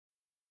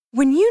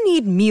When you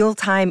need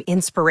mealtime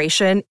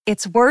inspiration,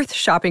 it's worth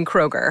shopping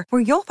Kroger,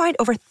 where you'll find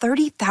over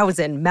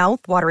 30,000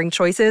 mouth-watering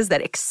choices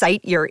that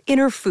excite your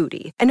inner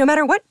foodie. And no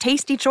matter what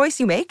tasty choice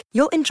you make,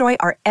 you'll enjoy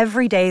our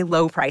everyday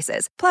low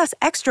prices, plus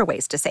extra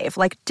ways to save,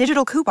 like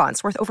digital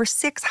coupons worth over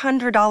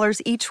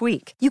 $600 each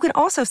week. You can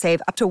also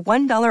save up to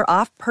 $1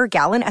 off per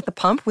gallon at the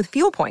pump with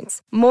fuel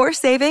points. More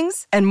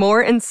savings and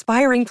more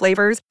inspiring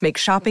flavors make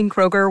shopping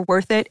Kroger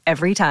worth it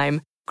every time.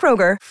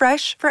 Kroger,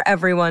 fresh for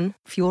everyone.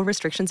 Fuel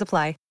restrictions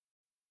apply.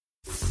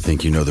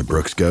 Think you know the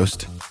Brooks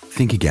Ghost?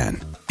 Think again.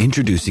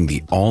 Introducing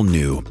the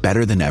all-new,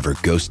 better-than-ever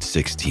Ghost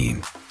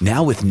 16.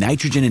 Now with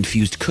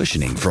nitrogen-infused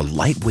cushioning for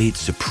lightweight,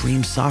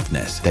 supreme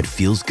softness that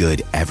feels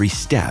good every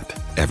step,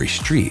 every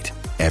street,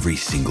 every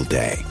single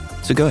day.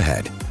 So go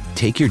ahead,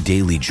 take your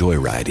daily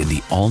joyride in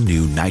the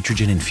all-new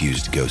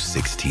nitrogen-infused Ghost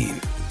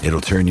 16.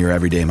 It'll turn your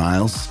everyday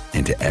miles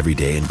into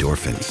everyday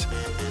endorphins.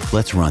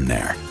 Let's run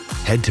there.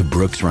 Head to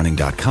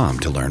brooksrunning.com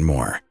to learn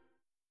more.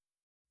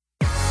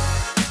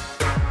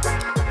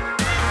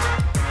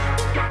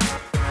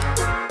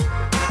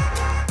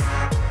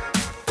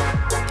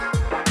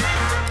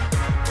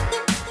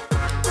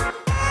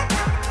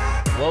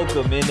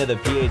 Welcome into the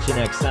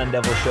PHNX Sun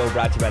Devil Show,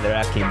 brought to you by the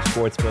DraftKings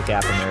Sportsbook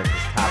app, America's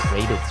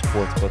top-rated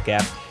sportsbook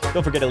app.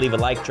 Don't forget to leave a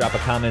like, drop a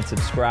comment,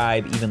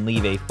 subscribe, even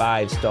leave a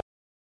 5-star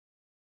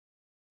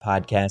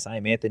podcast. I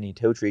am Anthony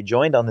Totri,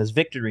 joined on this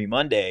Victory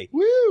Monday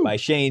by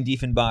Shane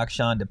Diefenbach,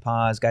 Sean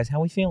DePaz. Guys, how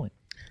are we feeling?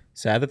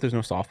 Sad that there's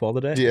no softball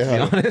today. Yeah.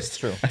 To be honest.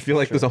 True. I feel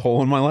like there's a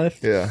hole in my life.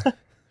 Yeah.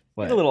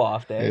 A little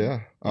off day.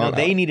 Yeah. No,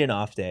 they need an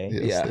off day.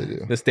 Yes, they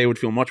do. This day would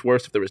feel much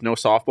worse if there was no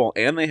softball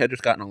and they had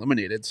just gotten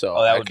eliminated.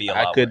 So that would be a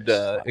lot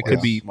worse. It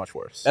could be much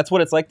worse. That's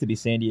what it's like to be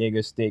San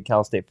Diego State,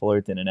 Cal State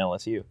Fullerton, and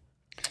LSU.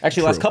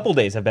 Actually, last couple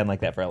days have been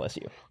like that for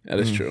LSU. That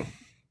is true.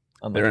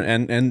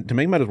 And to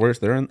make matters worse,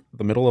 they're in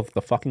the middle of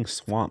the fucking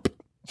swamp.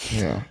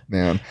 Yeah,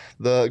 man.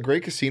 The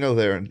great casino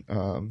there in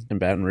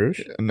Baton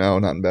Rouge? No,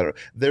 not in Baton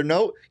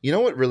Rouge. You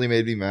know what really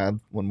made me mad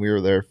when we were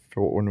there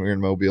when we were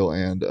in Mobile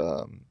and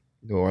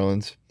New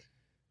Orleans?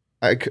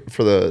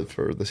 For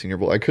the Senior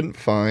Bowl, I couldn't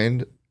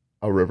find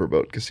a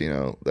riverboat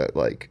casino that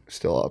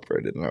still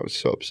operated, and I was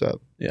so upset.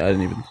 Yeah, I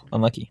didn't even.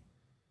 Unlucky.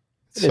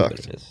 It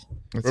sucked.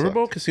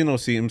 Riverboat casino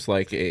seems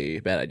like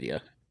a bad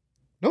idea.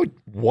 No,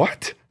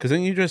 what? Because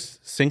then you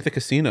just sink the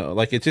casino.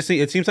 It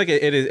seems like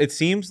it is. It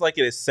seems like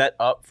it is set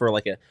up for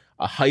a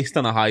heist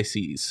on the high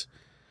seas.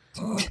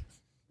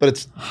 But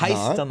it's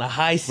heist on the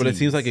high seas. But it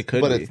seems like it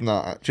could. But be. It's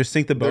not. Just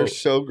sink the boat. They're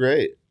so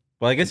great.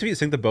 Well, I guess if you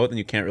sink the boat, then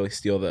you can't really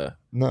steal the.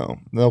 No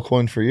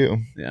coin for you.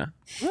 Yeah.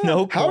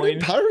 No How coin.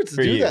 did pirates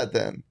for do you. that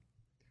then?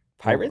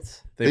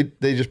 Pirates? They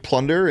just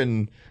plunder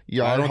and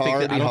I don't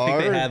think they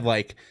had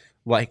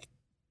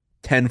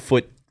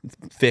 10-foot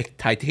thick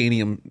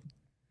titanium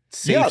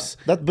safes.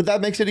 Yeah, but that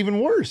makes it even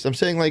worse. I'm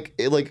saying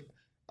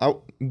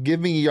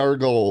give me your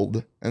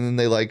gold, and then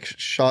they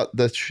shot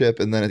the ship,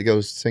 and then it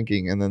goes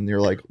sinking, and then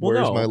you're like,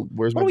 where's my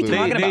booty?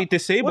 They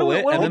disable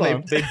it, and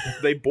then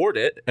they board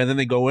it, and then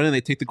they go in and they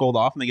take the gold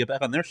off, and they get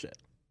back on their shit.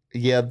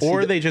 Yeah,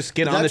 or they just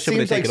get on the ship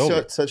and they take it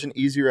over. Such an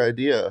easier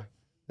idea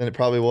than it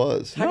probably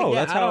was. No,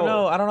 that's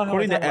how. I don't know.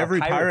 According to every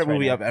pirate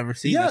movie I've ever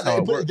seen, that's how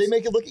it works. They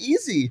make it look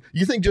easy.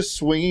 You think just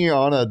swinging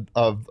on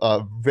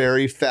a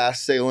very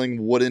fast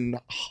sailing wooden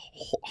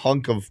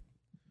hunk of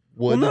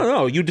wood? Well,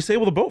 no. You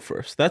disable the boat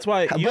first. That's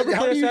why you ever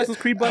play Assassin's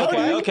Creed Black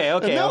Flag? Okay. How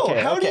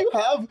do you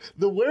have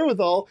the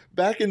wherewithal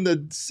back in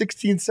the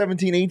 16,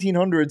 17,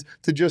 1800s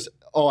to just,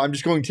 I'm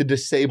just going to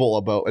disable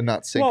a boat and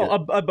not sink it?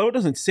 Well, a boat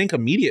doesn't sink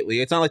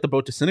immediately. It's not like the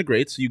boat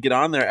disintegrates. So you get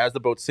on there as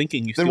the boat's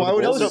sinking. Then why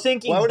would it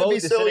be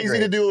so easy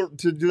to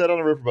do that on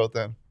a riverboat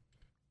then?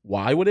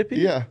 Why would it be?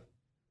 Yeah.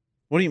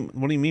 What do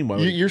you mean? Why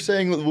you're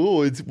saying,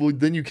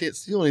 then you can't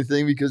steal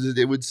anything because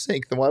it would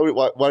sink. Then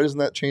why doesn't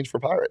that change for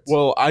pirates?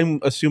 Well, I'm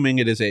assuming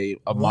it is a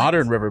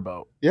modern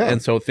riverboat. Yeah.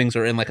 And so things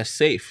are in a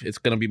safe. It's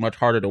going to be much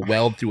harder to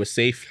weld through a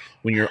safe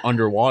when you're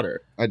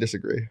underwater. I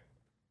disagree.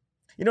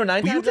 9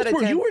 times out of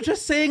 10. You were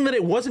just saying that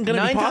it wasn't going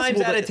to be possible. 9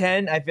 times out of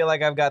 10, I feel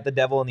like I've got the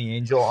devil and the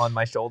angel on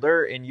my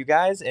shoulder in you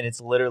guys, and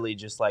it's literally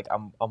just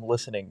I'm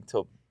listening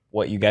to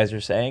what you guys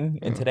are saying,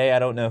 and today I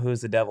don't know who's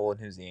the devil and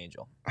who's the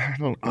angel.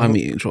 I'm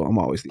the angel. I'm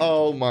always the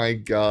angel. Oh my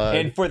god!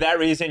 And for that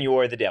reason, you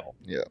are the devil.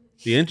 Yeah.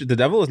 The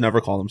devil has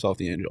never called himself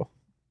the angel.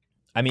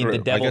 I mean, the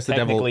devil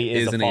technically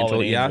is an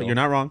angel. Yeah, you're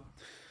not wrong.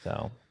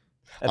 So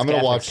I'm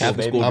gonna watch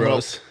Catholic school,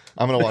 bros.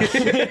 I'm gonna watch.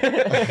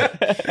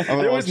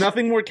 There was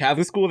nothing more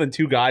Catholic school than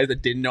two guys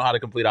that didn't know how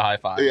to complete a high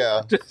five.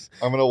 Yeah,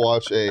 I'm gonna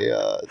watch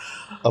a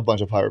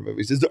bunch of pirate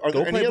movies. Are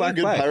there any other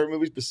good pirate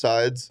movies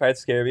besides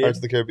Pirates of the Caribbean? Pirates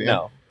of the Caribbean?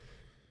 No.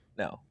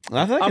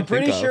 I'm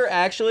pretty sure.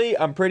 Actually,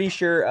 I'm pretty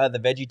sure the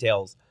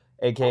VeggieTales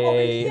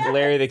aka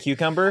Larry the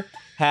Cucumber,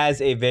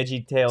 has a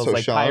VeggieTales So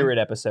like Sean? pirate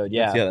episode.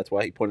 Yeah. That's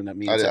why he pointed at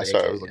me. and said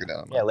Sorry, I AK, was looking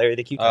down. Yeah, Larry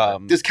the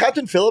Cucumber. Does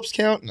Captain Phillips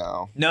count?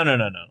 No. No.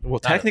 Well,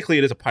 technically,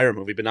 it is a pirate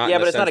movie, but not. Yeah,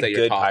 in but the it's not sense a that you're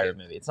good talking. pirate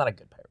movie. It's not a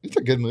good pirate movie. It's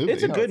a good movie.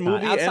 It's a good movie.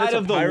 and Outside it's a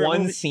of the pirate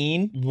one movie.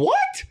 scene. What?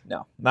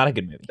 No, not a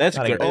good movie. That's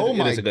not good. A good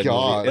movie. Oh It is a good my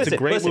movie. It's God. a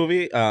great Listen,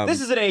 movie.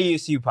 This is an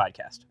ASU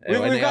podcast.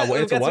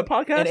 It's a what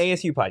podcast? An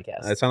ASU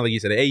podcast. It sounded like you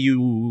said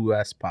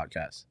AUS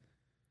podcast.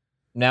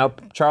 Now,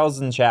 Charles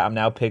in chat, I'm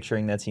now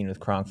picturing that scene with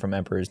Kronk from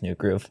Emperor's New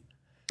Groove.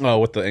 Oh,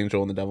 with the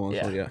angel and the devil. And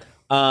Yeah. stuff,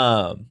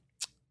 yeah.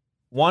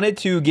 Wanted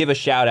to give a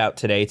shout out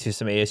today to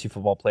some ASU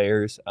football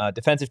players.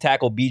 Defensive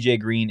tackle BJ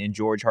Green and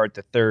George Hart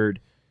III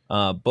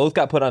both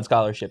got put on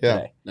scholarship Yeah.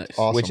 today, Nice.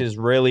 Awesome. which is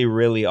really,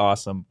 really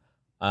awesome.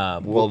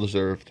 Well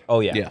deserved.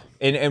 Oh, yeah. Yeah.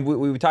 And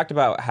we talked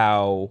about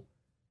how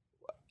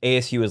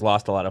ASU has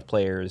lost a lot of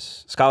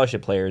players,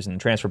 scholarship players in the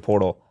transfer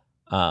portal.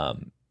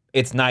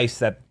 It's nice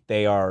that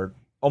they are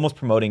almost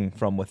promoting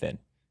from within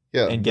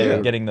Yeah. and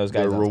they're- getting those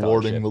guys They're on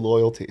rewarding scholarship. the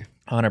loyalty.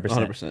 100%.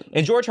 100%.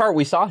 And George Hart,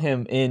 we saw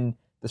him in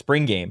the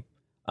spring game.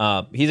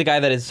 He's a guy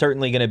that is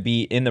certainly going to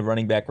be in the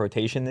running back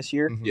rotation this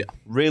year. Mhm. Yeah.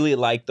 Really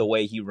like the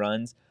way he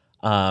runs.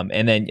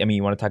 And then, I mean,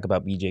 you want to talk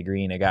about BJ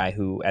Green, a guy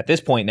who at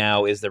this point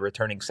now is the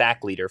returning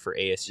sack leader for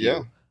ASU.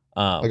 Yeah.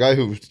 A guy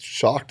who's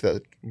shocked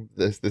that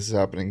this is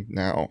happening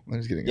now. And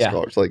he's getting a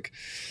scholarship. Like,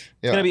 It's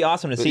yeah. going to be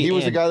awesome to see. He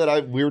was the And- guy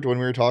that when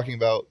we were talking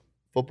about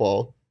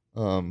football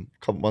a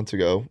couple months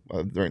ago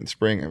during the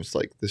spring. I was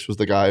like, this was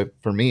the guy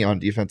for me on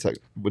defense that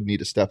would need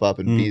to step up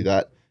and be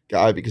that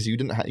guy because you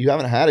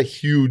haven't had a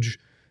huge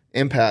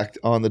impact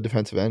on the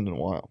defensive end in a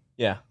while.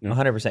 Yeah, Yeah.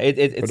 100%.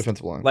 Or It's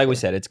defensive line. like we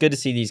said, it's good to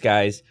see these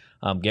guys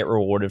get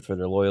rewarded for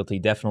their loyalty.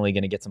 Definitely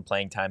going to get some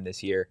playing time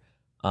this year.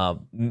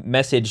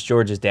 Messaged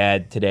George's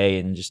dad today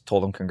and just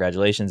told him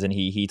congratulations. And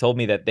he told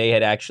me that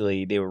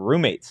they were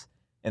roommates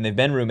and they've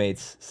been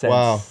roommates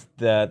since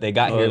they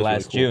got Oh, here that's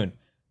last really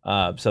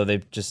June. So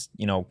they've just,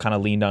 kind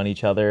of leaned on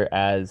each other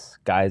as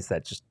guys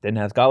that just didn't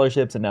have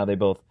scholarships. And now they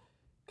both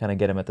kind of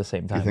get them at the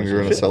same Do time. you think which we're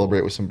is going to cool.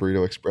 celebrate with some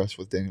Burrito Express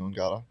with Daniel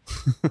Ngata?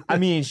 I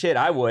mean, shit,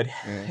 I would.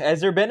 Yeah. Has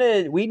there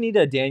been we need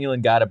a Daniel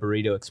Ngata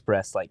Burrito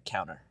Express like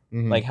counter.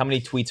 Mhm. Like how many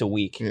tweets a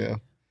week? Yeah.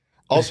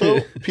 Also,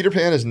 Peter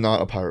Pan is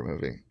not a pirate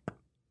movie.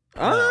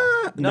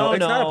 No, it's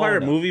not a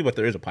pirate no. movie, but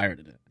there is a pirate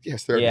in it.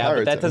 Yes, there are Yeah, pirates.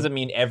 but that in it. doesn't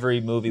mean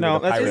every movie No,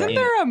 with a that's- pirate Isn't in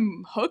there it.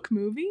 a Hook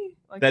movie?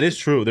 Like, That is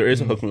true. There is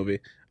a Hook movie.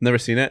 I've never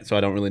seen it, so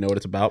I don't really know what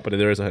it's about, but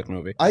there is a Hook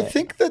movie. I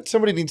think that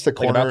somebody needs to Like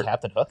corner. about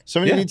Captain Hook?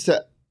 Somebody Yeah. needs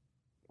to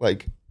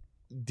like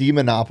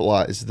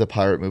demonopolize the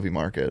pirate movie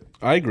market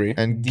I agree.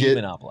 and get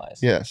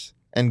Demonopolized.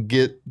 and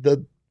get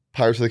the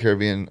Pirates of the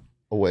Caribbean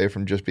away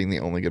from just being the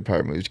only good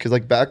pirate movies. Because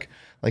back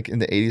in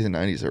the 80s and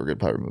 90s, there were good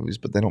pirate movies,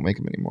 but they don't make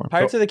them anymore.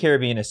 Pirates of the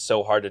Caribbean is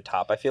so hard to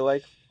top, I feel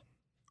like.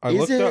 I Is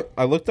looked it? up.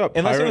 I looked up.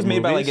 Unless it pirate was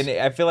made by movies.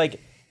 I feel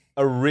like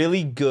a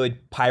really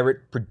good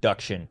pirate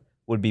production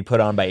would be put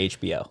on by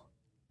HBO.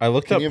 I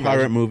looked Can up you pirate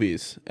imagine?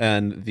 movies,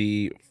 and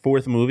the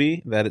fourth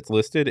movie that it's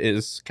listed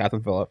is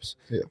Captain Phillips.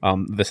 Yeah.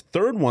 The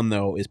third one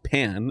though is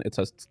Pan. It's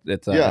a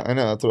Yeah, I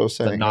know. That's what I was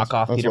The saying.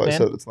 knockoff That's Peter why I Pan?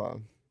 said it's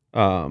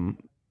not.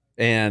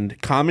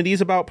 And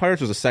comedies about pirates.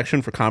 There's a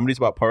section for comedies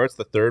about pirates.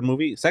 The third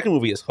movie, second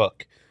movie is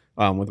Hook,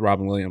 with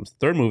Robin Williams. The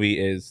third movie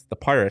is The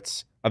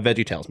Pirates, a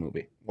VeggieTales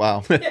movie.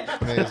 Wow.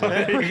 Amazing.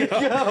 There we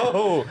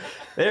go.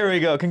 There we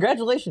go.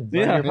 Congratulations on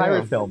Yeah. your pirate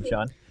Yeah. film,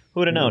 Sean.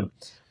 Who would have known?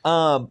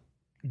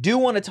 Do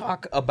want to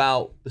talk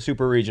about the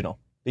Super Regional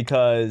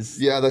because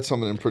Yeah, that's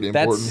something pretty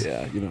That's-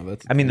 important. Yeah,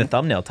 that's. I mean the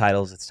thumbnail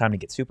titles. It's time to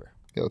get super.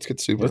 Yeah, let's get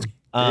super. Let's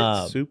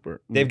Um,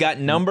 super. They've got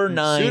number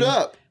 9, Suit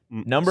up.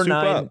 number Soup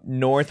 9 up.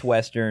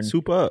 Northwestern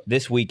Soup up.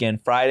 this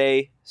weekend,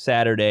 Friday,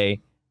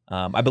 Saturday.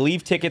 I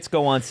believe tickets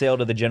go on sale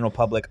to the general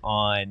public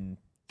on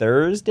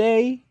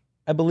Thursday.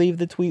 I believe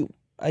the tweet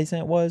I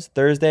sent was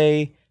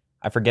Thursday.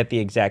 I forget the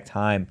exact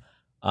time,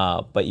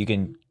 but you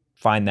can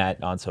find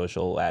that on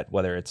social at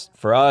whether it's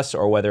for us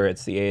or whether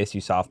it's the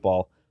ASU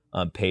softball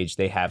page.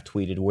 They have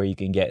tweeted where you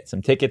can get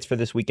some tickets for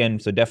this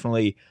weekend. So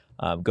definitely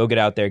go get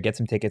out there, get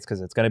some tickets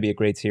because it's going to be a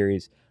great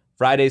series.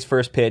 Friday's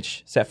first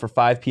pitch set for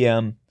 5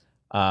 p.m.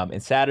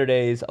 And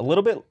Saturdays a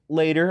little bit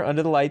later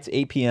under the lights,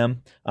 8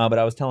 p.m. But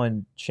I was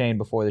telling Shane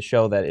before the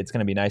show that it's going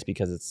to be nice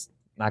because it's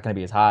not going to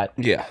be as hot.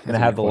 Yeah, Gonna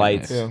have the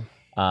lights.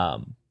 Yeah.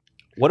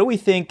 What do we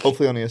think?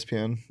 Hopefully on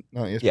ESPN,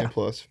 not ESPN Yeah.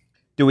 Plus.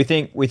 Do we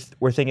think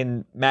we're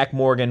thinking Mac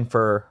Morgan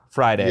for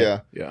Friday?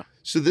 Yeah. Yeah.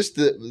 So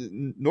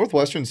the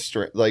Northwestern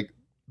strength, like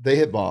they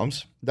hit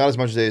bombs, not as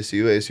much as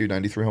ASU. ASU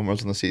 93 home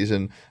runs in the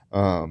season,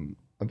 I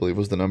believe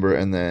was the number,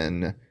 and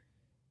then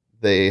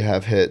they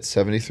have hit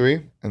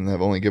 73 and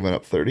they've only given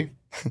up 30.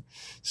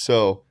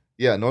 So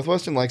yeah,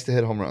 Northwestern likes to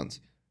hit home runs,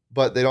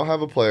 but they don't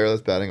have a player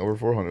that's batting over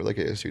 400 like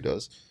ASU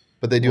does.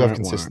 But they do have Wah, wah.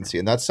 consistency,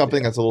 and that's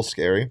something that's a little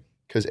scary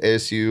because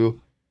ASU.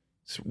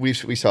 We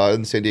saw it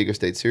in the San Diego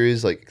State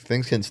series. Like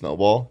things can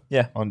snowball.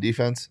 Yeah. On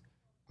defense,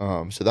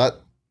 so that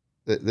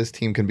this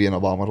team can be an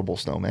abominable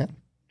snowman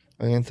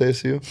against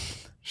ASU.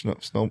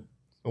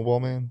 Snowball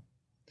man.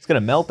 It's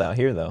gonna melt out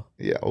here though.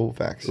 Yeah. Oh,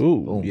 facts. Ooh,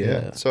 Ooh,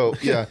 yeah. So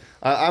yeah,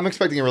 I'm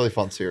expecting a really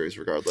fun series.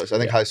 Regardless, I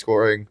think high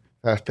scoring,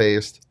 fast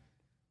paced,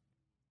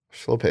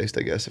 slow paced.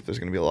 I guess if there's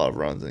going to be a lot of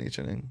runs in each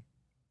inning.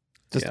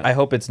 I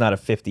hope it's not a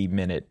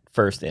 50-minute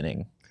first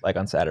inning like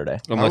on Saturday.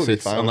 Unless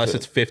it's a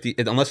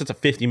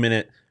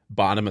 50-minute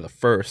bottom of the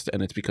first,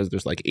 and it's because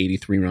there's like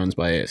 83 runs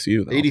by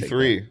ASU.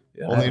 83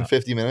 only in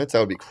 50 minutes. That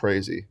would be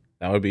crazy.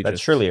 That would be that's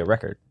surely a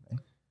record.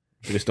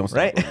 We just don't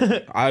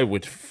right. I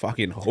would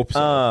fucking hope so.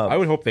 I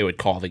would hope they would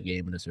call the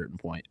game at a certain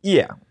point.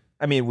 Yeah,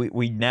 I mean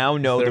we now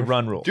know the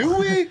run rule. Do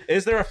we?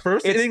 Is there a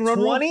first inning run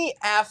rule? 20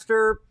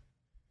 after.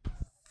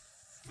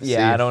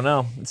 Yeah, I don't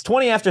know. It's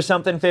 20 after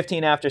something,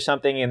 15 after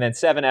something, and then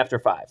 7 after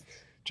 5.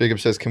 Jacob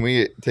says, "Can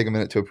we take a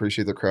minute to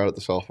appreciate the crowd at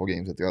the softball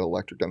games that got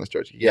electric down the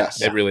stretch?"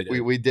 Yes, it really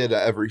did. We did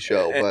every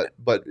show,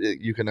 but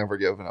you can never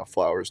give enough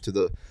flowers to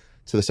the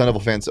Sun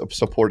Devil fans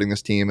supporting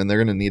this team, and they're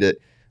going to need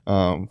it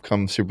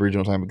come Super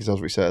Regional time because, as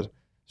we said,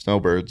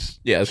 Snowbirds.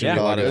 Yeah, there's going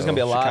to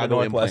be a lot of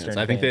Northwestern.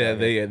 I think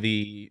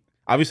they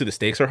obviously the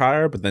stakes are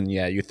higher, but then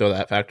you throw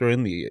that factor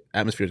in, the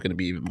atmosphere is going to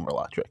be even more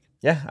electric.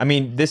 Yeah, I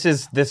mean this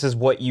is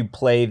what you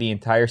play the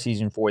entire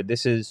season for.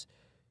 This is,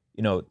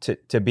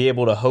 to be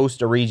able to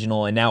host a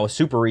regional and now a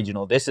super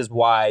regional. This is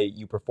why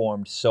you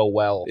performed so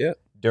well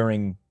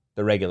during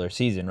the regular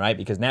season, right?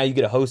 Because now you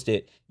get to host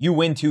it. You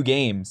win 2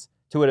 games,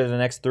 2 out of the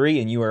next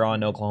 3, and you are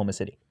on Oklahoma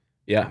City.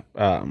 Yeah,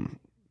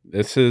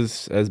 this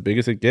is as big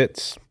as it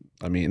gets.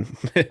 I mean,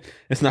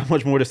 it's not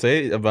much more to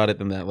say about it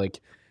than that.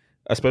 Like,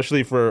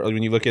 especially for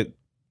when you look at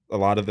a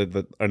lot of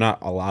or not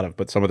a lot of,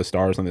 but some of the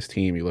stars on this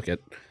team. You look at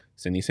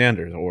Sydney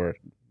Sanders, or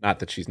not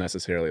that she's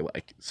necessarily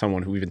like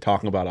someone who we've been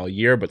talking about all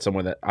year, but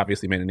someone that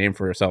obviously made a name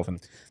for herself in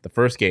the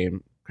first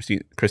game,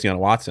 Christiana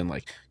Watson.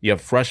 Like, you have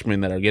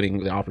freshmen that are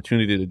getting the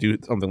opportunity to do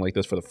something like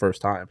this for the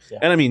first time. Yeah.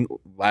 And I mean,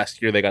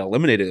 last year they got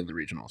eliminated in the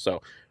regional.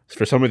 So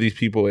for some of these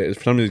people,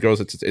 for some of these girls,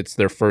 it's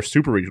their first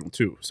super regional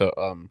too. So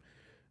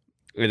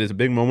it is a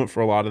big moment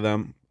for a lot of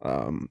them.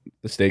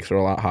 The stakes are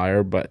a lot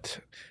higher, but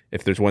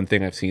if there's one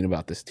thing I've seen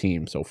about this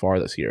team so far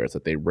this year, is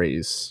that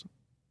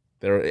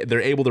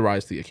they're able to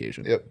rise to the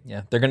occasion. Yep.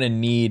 Yeah, they're gonna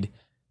need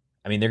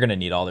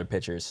all their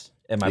pitchers,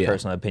 in my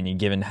personal opinion,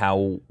 given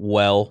how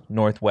well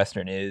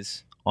Northwestern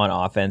is on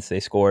offense. They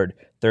scored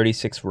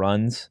 36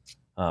 runs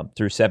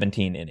through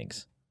 17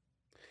 innings.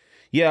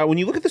 Yeah, when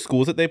you look at the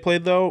schools that they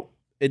played, though,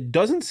 it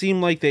doesn't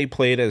seem like they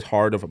played as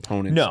hard of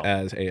opponents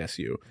as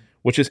ASU,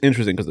 which is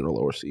interesting because they're a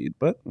lower seed.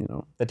 But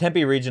the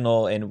Tempe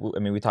Regional, and I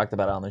mean we talked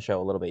about it on the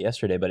show a little bit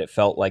yesterday, but it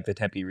felt like the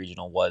Tempe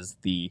Regional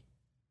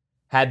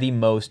had the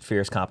most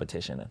fierce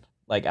competition.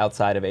 Like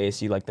outside of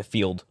ASU, like the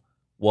field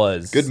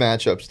was good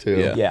matchups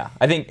too. Yeah,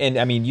 I think, and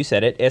I mean, you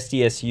said it.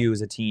 SDSU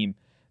is a team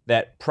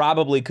that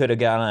probably could have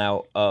gotten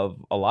out of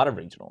a lot of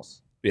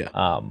regionals.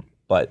 Yeah.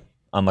 But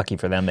unlucky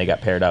for them, they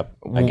got paired up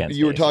against.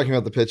 You were talking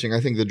about the pitching. I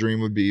think the dream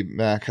would be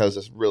Mac has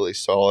a really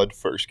solid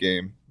first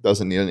game.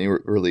 Doesn't need any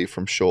relief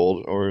from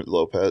Scholl or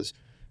Lopez,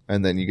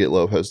 and then you get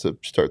Lopez to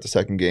start the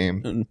second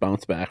game and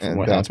bounce back,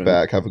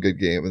 have a good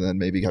game, and then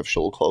maybe have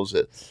Scholl close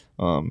it.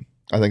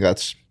 I think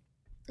that's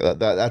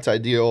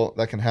ideal.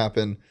 That can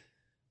happen.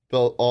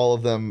 But all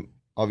of them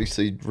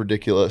obviously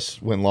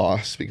ridiculous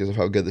win-loss because of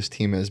how good this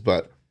team is.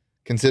 But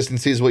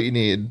consistency is what you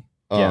need.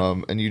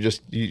 And you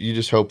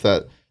just hope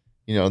that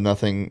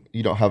nothing.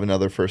 You don't have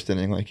another first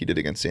inning like you did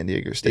against San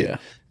Diego State. Yeah.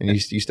 And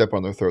you step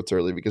on their throats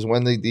early because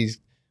when these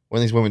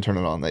women turn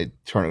it on, they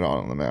turn it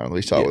on the mound.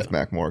 We saw it with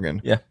Mac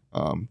Morgan. Yeah.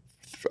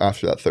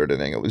 After that third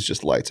inning, it was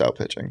just lights out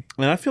pitching.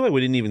 And I feel like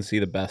we didn't even see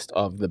the best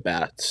of the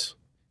bats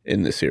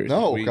in this series.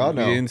 No, we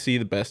didn't see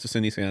the best of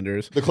Cindy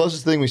Sanders. The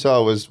closest thing we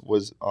saw was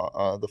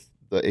the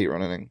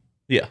 8-run inning.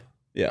 Yeah.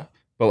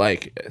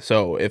 But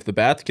so if the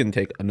bats can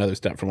take another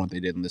step from what they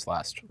did in this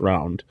last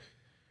round,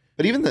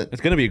 but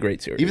it's going to be a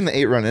great series. Even the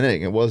 8-run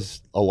inning, it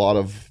was a lot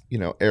of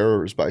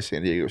errors by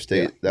San Diego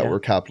State that were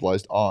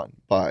capitalized on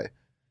by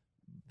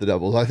the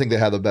Devils. I think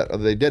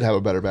they did have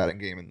a better batting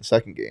game in the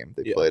second game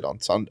they played on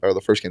Sunday, or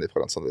the first game they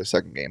played on Sunday. The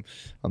second game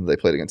they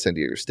played against San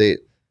Diego State,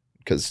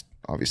 because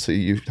obviously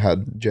you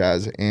had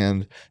Jazz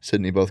and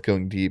Sydney both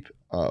going deep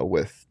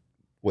with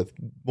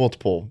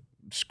multiple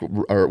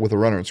with a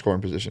runner in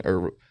scoring position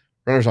or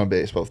runners on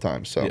base both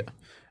times. So,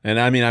 and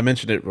I mean I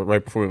mentioned it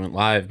right before we went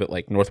live, but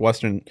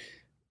Northwestern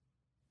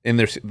in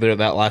their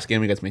that last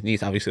game against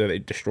McNeese, obviously they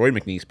destroyed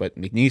McNeese, but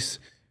McNeese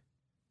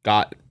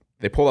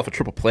they pulled off a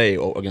triple play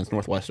against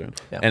Northwestern.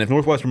 Yeah. And if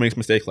Northwestern makes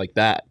mistakes like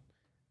that,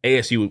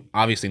 ASU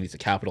obviously needs to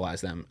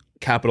capitalize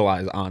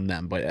on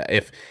them. But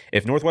if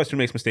Northwestern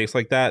makes mistakes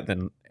like that,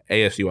 then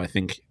ASU, I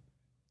think,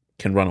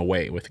 can run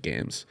away with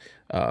games.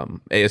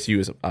 ASU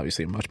is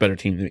obviously a much better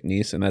team than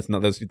McNeese, and that's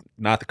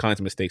not the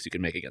kinds of mistakes you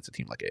can make against a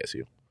team like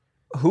ASU.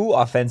 Who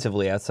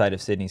offensively outside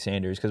of Sydney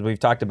Sanders, because we've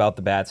talked about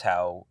the bats,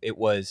 how it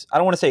was, I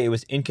don't want to say it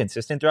was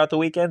inconsistent throughout the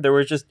weekend. There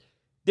was just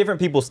different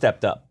people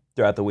stepped up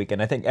throughout the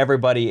weekend. I think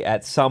everybody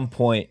at some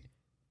point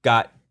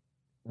got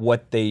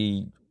what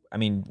they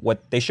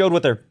showed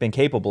what they've been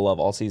capable of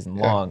all season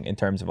long in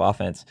terms of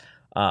offense.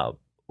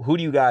 Who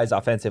do you guys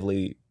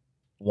offensively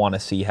want to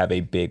see have a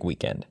big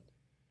weekend?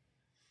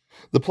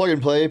 The plug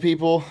and play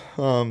people,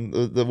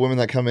 the women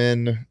that come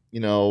in,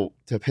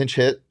 to pinch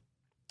hit,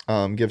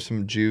 give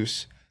some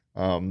juice.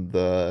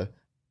 the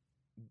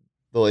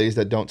ladies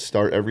that don't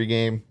start every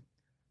game.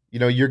 You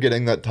know, you're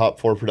getting that top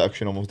 4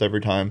 production almost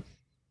every time.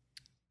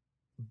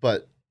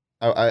 But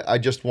I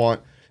just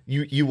want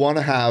you want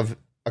to have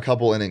a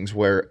couple innings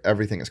where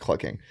everything is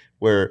clicking,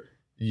 where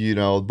you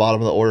know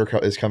bottom of the order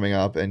is coming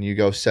up, and you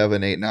go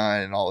 7, 8,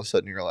 9, and all of a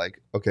sudden you're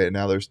like, okay,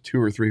 now there's 2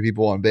 or 3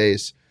 people on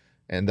base,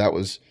 and that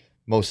was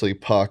mostly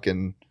Puck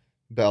and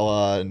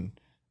Bella and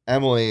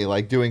Emily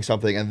like doing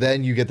something, and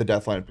then you get the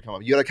death line to come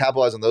up. You got to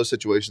capitalize on those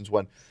situations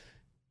when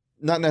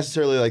not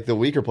necessarily like the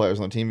weaker players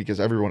on the team because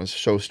everyone is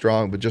so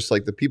strong, but just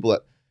like the people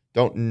that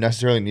don't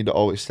necessarily need to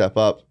always step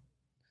up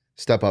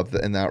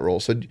in that role.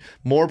 So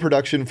more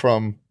production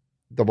from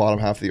the bottom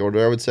half of the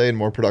order, I would say, and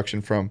more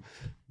production from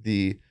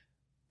the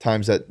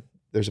times that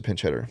there's a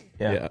pinch hitter.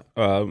 Yeah.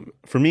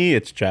 For me,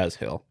 it's Jazz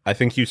Hill. I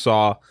think you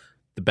saw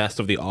the best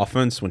of the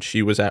offense when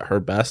she was at her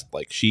best.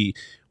 Like she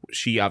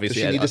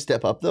obviously Does she need to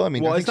step up though? I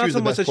mean, well, I it's think she not was so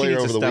the much best that she player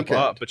needs to over the step weekend.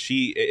 up,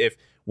 but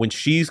when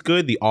she's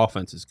good, the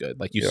offense is good.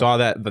 Like you saw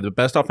that the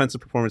best offensive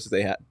performance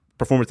they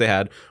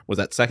had was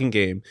that second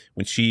game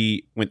when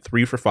she went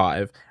 3 for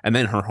 5, and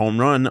then her home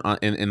run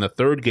in the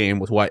third game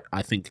was what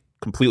I think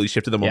completely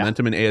shifted the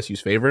momentum in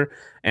ASU's favor.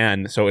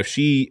 And so if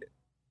she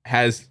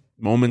has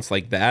moments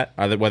like that,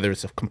 either whether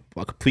it's a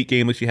complete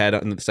game like she had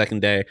in the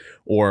second day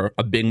or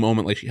a big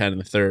moment like she had in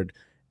the third,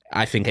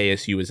 I think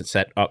ASU is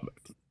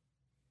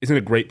in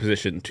a great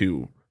position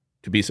to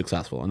be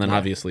successful. And then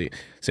obviously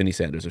Cindy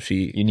Sanders, if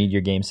she You need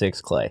your game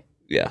 6 Clay.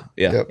 yeah.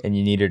 Yep. And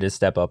you need her to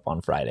step up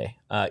on Friday.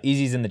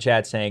 Easy's in the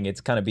chat saying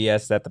it's kind of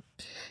BS that the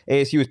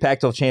ASU is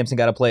Pac-12 champs and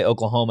got to play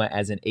Oklahoma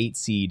as an 8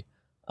 seed.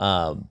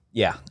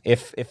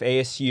 If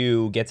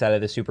ASU gets out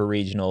of the Super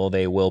Regional,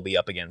 they will be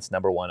up against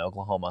number 1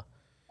 Oklahoma,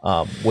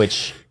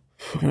 which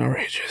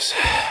outrageous.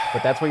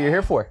 but that's what you're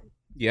here for.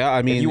 Yeah,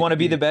 I mean, If you want to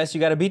be the best,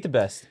 you got to beat the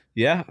best.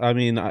 Yeah, I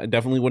mean, I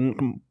definitely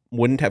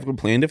wouldn't have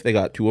complained if they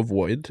got to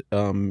avoid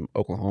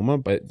Oklahoma,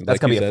 but That's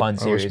like gonna you be a said, fun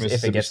I wish series if it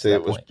Mississippi gets to State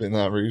that was point. in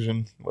that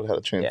region. Would have had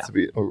a chance to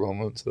beat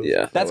Oklahoma. Instead of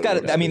Yeah. That's got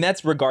to. I mean,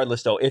 that's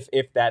regardless though. If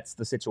that's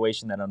the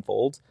situation that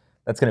unfolds,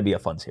 that's going to be a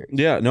fun series.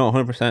 Yeah, no,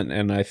 100%.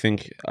 And I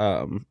think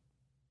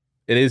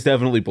it is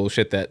definitely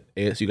bullshit that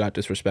ASU got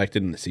disrespected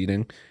in the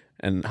seeding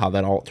and how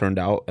that all turned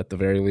out. At the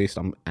very least,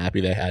 I'm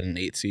happy they had an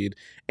 8 seed.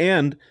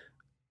 And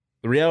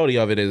the reality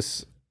of it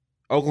is,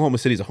 Oklahoma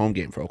City's a home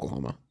game for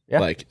Oklahoma. Yeah.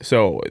 Like,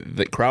 so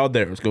the crowd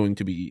there is going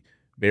to be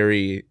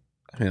very,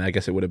 I mean, I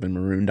guess it would have been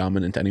Maroon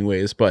dominant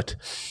anyways, but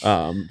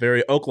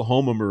very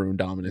Oklahoma Maroon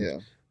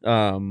dominant.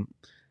 Yeah.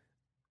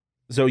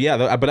 So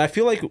yeah, but I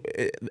feel like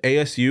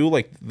ASU,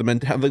 like the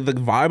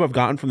vibe I've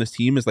gotten from this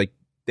team is like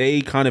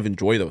they kind of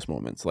enjoy those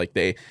moments. Like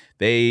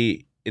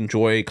they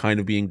enjoy kind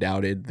of being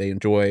doubted. They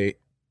enjoy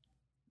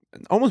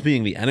almost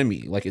being the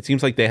enemy. Like it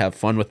seems like they have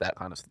fun with that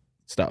kind of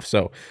stuff.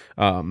 So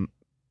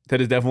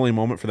that is definitely a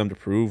moment for them to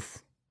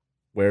prove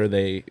who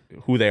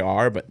they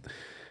are, but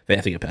they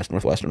have to get past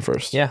Northwestern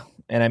first. Yeah,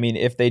 and I mean,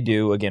 if they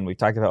do, again, we've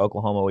talked about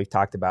Oklahoma. We've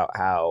talked about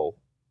how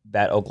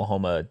that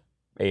Oklahoma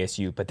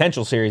ASU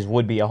potential series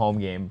would be a home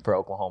game for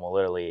Oklahoma.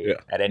 Literally,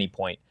 at any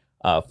point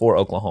for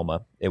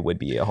Oklahoma, it would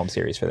be a home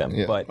series for them.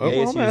 Yeah. But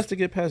Oklahoma has to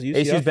get past UCF.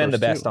 ASU's been the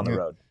first, best too. on the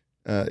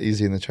road.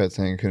 Easy in the chat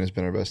saying Acuna's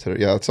been our best hitter.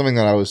 Yeah, it's something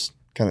that I was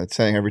kind of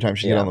saying every time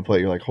she get on the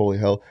plate. You're like, holy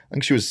hell! I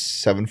think she was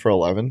 7 for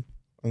 11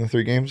 in the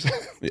 3 games.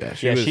 Yeah,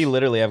 She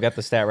literally, I've got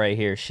the stat right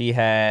here. She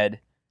had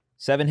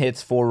 7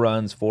 hits, 4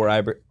 runs, 4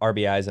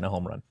 RBIs, and a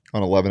home run.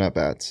 on 11 at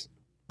bats.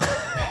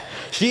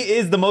 She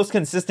is the most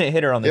consistent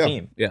hitter on the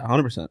team. Yeah,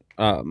 100%.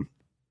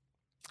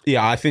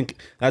 Yeah, I think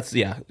that's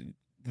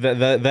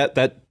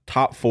that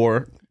top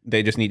 4.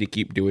 They just need to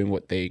keep doing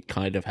what they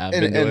kind of have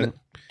been doing. And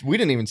we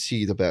didn't even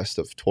see the best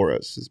of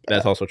Torres.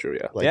 That's also true.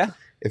 Yeah, Like,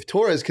 if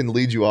Torres can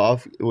lead you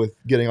off with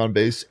getting on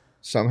base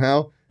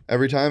somehow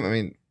every time, I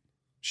mean,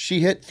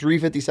 she hit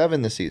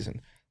 357 this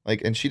season.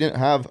 Like, and she didn't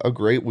have a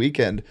great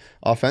weekend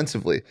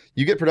offensively.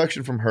 You get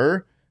production from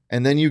her,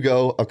 and then you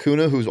go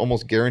Acuna, who's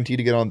almost guaranteed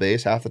to get on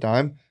base half the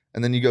time,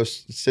 and then you go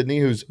Sydney,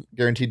 who's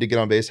guaranteed to get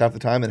on base half the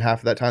time, and half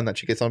of that time that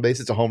she gets on base,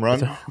 it's a home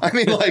run. I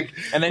mean, like,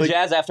 And then like,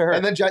 Jazz after her.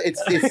 and then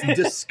it's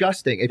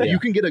disgusting. If you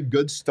can get a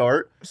good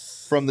start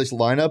from this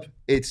lineup,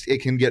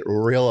 it can get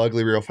real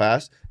ugly real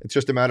fast. It's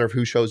just a matter of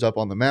who shows up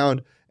on the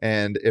mound,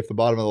 and if the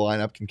bottom of the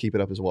lineup can keep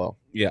it up as well.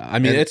 yeah. I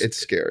mean, And it's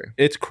scary.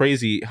 It's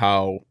crazy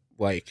how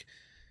like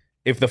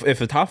if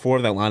the top 4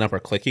 of that lineup are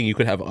clicking, you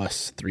could have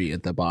us 3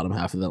 at the bottom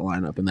half of that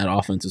lineup, and that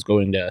offense is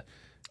going to.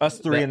 Us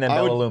 3 and then I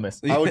Bella would-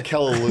 Loomis. I would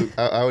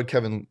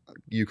Kevin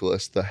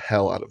Youkilis the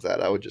hell out of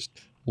that. I would just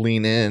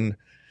lean in.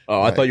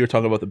 Oh, I thought you were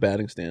talking about the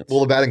batting stance. Well,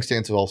 the batting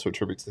stance also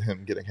attributes to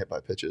him getting hit by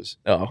pitches.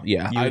 Oh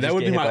yeah, You would that just would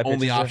get be hit my by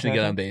only pitches option to like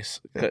get that? on base.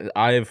 'Cause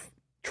I've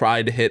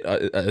tried to hit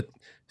a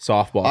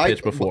softball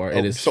pitch before.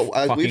 It is so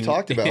as we've fucking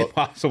talked about.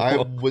 impossible. I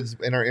was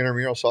in our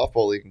intramural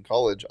softball league in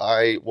college.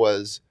 I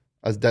was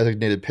a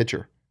designated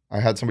pitcher. I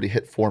had somebody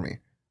hit for me.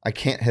 I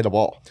can't hit a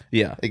ball.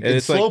 yeah, Like, and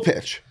it's slow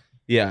pitch.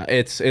 Yeah,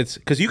 it's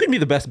because you can be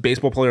the best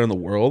baseball player in the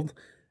world.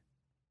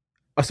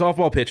 a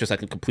softball pitch is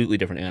like a completely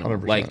different animal.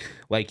 100%.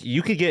 Like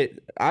you could get,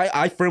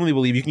 I firmly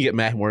believe you can get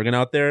Matt Morgan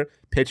out there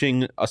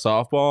pitching a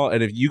softball,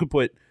 and if you could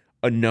put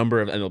a number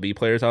of MLB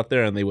players out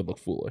there, and they would look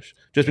foolish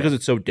just because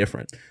it's so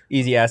different.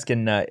 Easy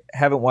asking.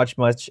 Haven't watched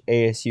much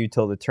ASU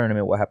till the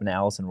tournament. What happened to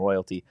Allison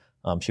Royalty?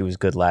 She was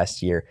good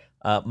last year.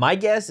 My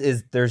guess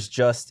is there's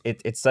just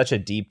it's such a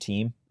deep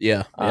team.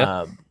 Yeah.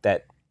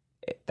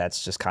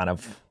 That's just kind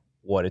of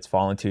what it's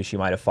fallen to. She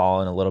might have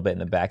fallen a little bit in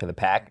the back of the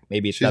pack.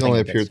 Maybe it's She's nothing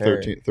only against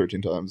appeared her.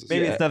 13 times.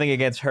 Maybe it's nothing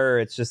against her.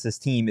 It's just this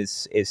team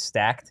is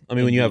stacked. I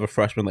mean, when you have a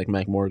freshman like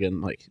Mac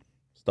Morgan, like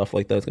stuff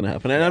like that's going to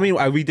happen. And I mean,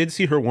 we did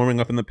see her warming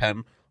up in the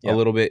pen a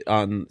little bit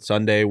on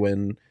Sunday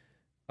when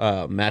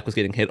Mac was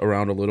getting hit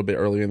around a little bit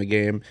earlier in the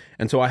game.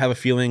 And so I have a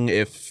feeling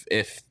if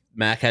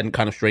Mac hadn't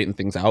kind of straightened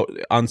things out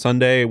on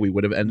Sunday, we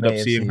would have ended up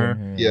seeing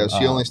her. Yeah,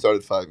 she only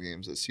started 5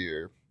 games this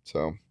year.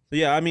 So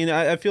yeah, I mean,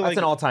 I feel that's like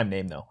an all-time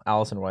name though.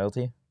 Allison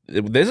Royalty.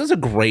 This is a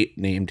great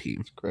name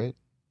team. great.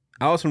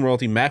 Allison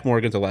Royalty, Mac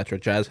Morgan's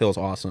electric, Jazz Hill's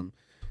awesome.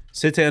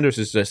 Sid Sanders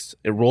is just,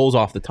 it rolls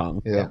off the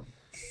tongue. Yeah.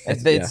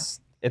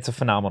 It's a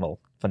phenomenal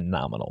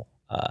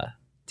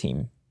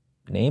team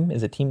name.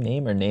 Is it team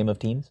name or name of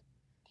teams?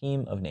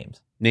 Team of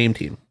names. Name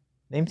team.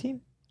 Name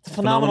team? It's a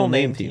phenomenal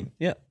name team.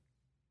 Yeah.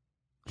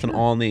 It's an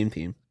all name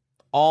team.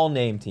 All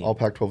name team. All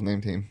Pac-12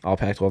 name team. All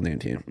Pac-12 name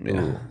team.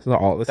 Yeah.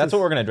 Ooh. That's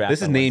what we're gonna draft.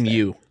 This is on name Wednesday.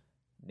 you.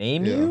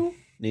 Name Yeah. you?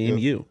 Name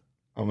Yeah. you.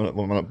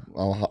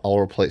 I'll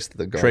replace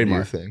the guard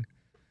Trademark. thing.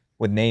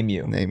 With name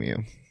you. Name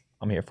you.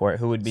 I'm here for it.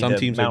 Who would be Some the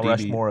teams are Mount DB.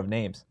 Rushmore of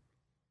names?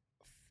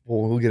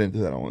 Well, we'll get into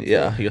that on Wednesday.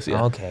 Yeah, I guess,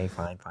 yeah. Okay,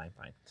 fine.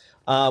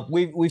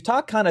 We've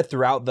talked kind of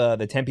throughout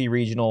the Tempe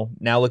regional.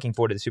 Now looking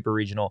forward to the super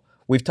regional.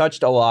 We've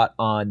touched a lot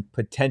on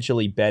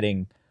potentially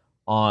betting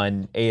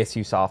on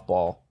ASU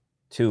softball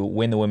to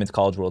win the Women's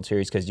College World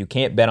Series because you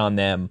can't bet on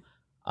them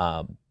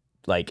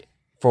like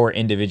for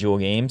individual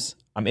games.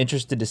 I'm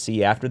interested to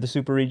see after the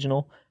super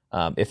regional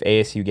if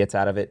ASU gets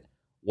out of it,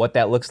 what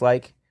that looks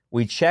like.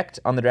 We checked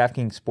on the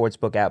DraftKings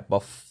Sportsbook app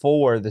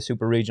before the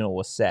super regional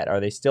was set. Are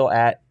they still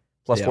at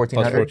plus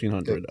 1,400?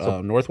 Plus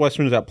 1,400.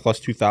 Northwestern is at plus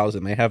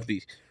 2,000.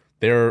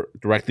 They're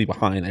directly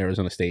behind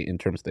Arizona State in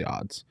terms of the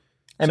odds.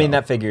 I mean,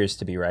 that figures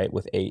to be right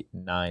with 8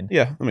 and 9.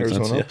 Yeah, that makes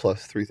Arizona sense.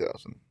 plus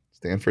 3,000.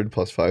 Stanford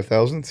plus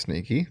 5,000.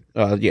 Sneaky.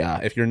 Yeah,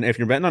 if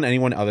you're betting on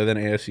anyone other than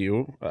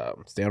ASU,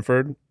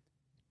 Stanford,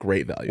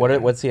 great value.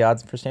 What's the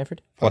odds for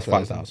Stanford? Plus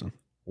 5,000.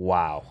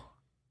 Wow.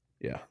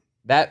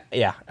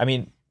 Yeah. I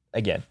mean,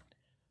 again,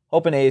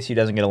 hoping ASU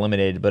doesn't get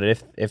eliminated, but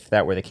if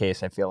that were the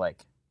case, I feel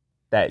like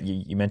that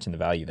you mentioned the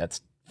value.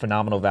 That's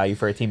phenomenal value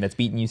for a team that's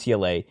beaten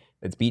UCLA,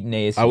 that's beaten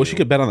ASU. I wish you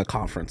could bet on the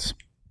conference.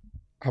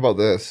 How about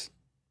this?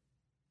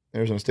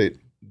 Arizona State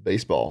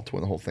baseball to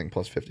win the whole thing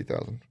plus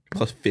 50,000.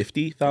 Plus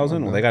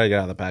 50,000? Well, they got to get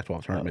out of the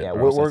Pac-12 tournament. Yeah,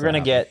 or else we're that's going to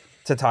not get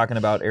to talking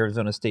about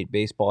Arizona State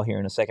baseball here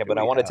in a second, but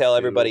I want to have tell to.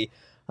 everybody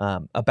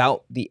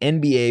about the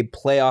NBA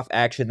playoff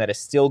action that is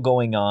still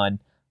going on.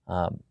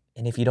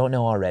 And if you don't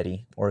know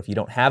already, or if you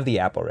don't have the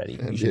app already,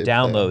 you should NBA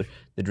download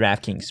the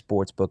DraftKings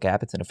Sportsbook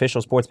app. It's an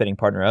official sports betting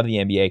partner of the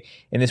NBA.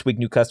 And this week,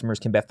 new customers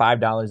can bet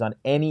 $5 on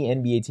any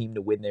NBA team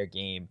to win their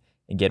game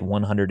and get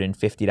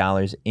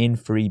 $150 in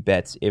free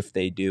bets if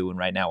they do. And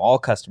right now, all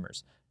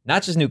customers,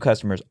 not just new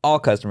customers, all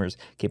customers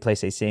can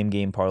place a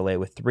same-game parlay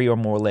with 3 or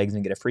more legs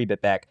and get a free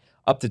bet back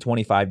up to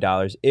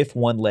 $25 if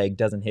one leg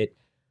doesn't hit.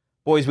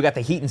 Boys, we got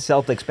the Heat and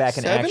Celtics back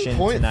in action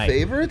 7-point tonight.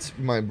 favorites,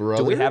 my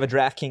brother. Do we have a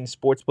DraftKings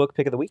Sportsbook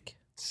pick of the week?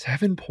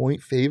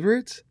 7-point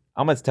favorites?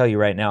 I'm going to tell you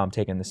right now, I'm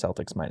taking the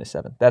Celtics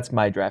 -7. That's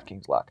my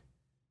DraftKings lock.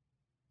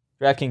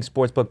 DraftKings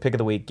Sportsbook pick of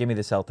the week. Give me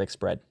the Celtics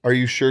spread. Are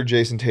you sure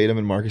Jason Tatum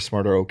and Marcus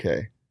Smart are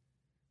okay?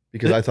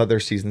 Because I thought their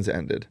seasons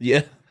ended.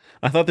 Yeah.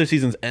 I thought their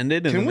seasons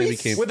ended and Can then they we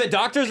became... With the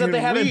doctors that Can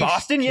they have in we-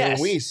 Boston, yes.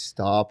 Can we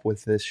stop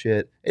with this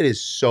shit? It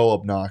is so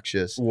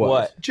obnoxious.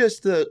 What?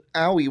 Just the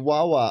owie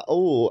wah.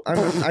 Oh,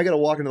 I gotta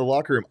walk into the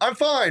locker room. I'm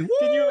fine.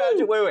 Can you Woo!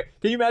 imagine? Wait.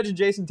 Can you imagine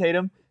Jason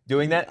Tatum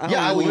doing that?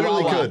 Yeah, I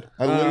literally Wow. could.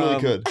 I literally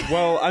could.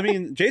 Well, I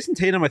mean, Jason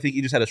Tatum, I think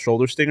he just had a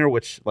shoulder stinger,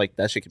 which, like,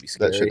 that shit could be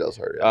scary. That shit does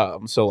hurt. Yeah.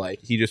 So,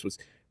 like, he just was...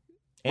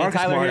 And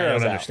Marcus Tyler Smart, I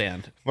Hero's don't out.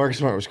 understand. Marcus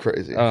Smart was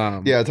crazy.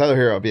 Yeah. Yeah, Tyler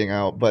Hero being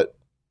out, but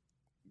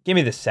Give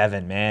me the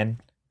 7,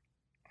 man.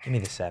 Give me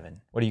the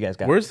 7. What do you guys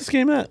got? Where's this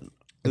game at?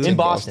 it's in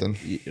Boston.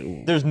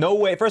 Yeah. There's no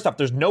way. First off,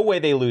 there's no way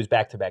they lose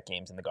back-to-back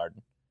games in the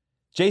Garden.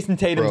 Jason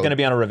Tatum's Bro, going to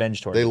be on a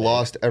revenge tour. they today.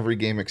 lost every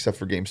game except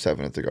for Game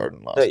 7 at the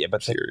Garden last Yeah,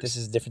 but series. this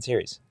is a different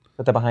series.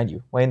 Put that behind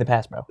you. Way in the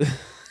past, bro.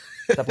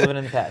 Stop living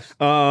in the past.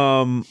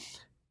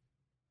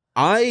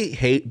 I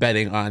hate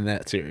betting on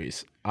that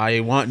series.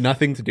 I want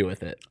nothing to do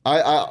with it.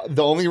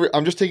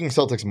 I'm just taking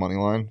Celtics money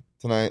line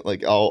tonight.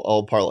 Like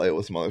I'll parlay it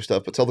with some other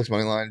stuff, but Celtics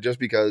money line just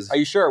because. Are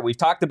you sure? We've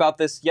talked about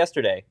this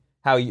yesterday.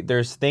 How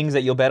there's things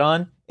that you'll bet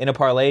on in a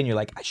parlay, and you're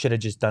like, I should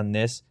have just done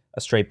this.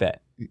 A straight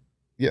bet.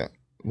 Yeah.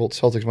 Well,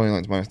 Celtics money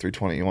line's minus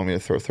 320. You want me to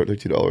throw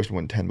 $32 and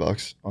win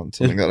 $10 on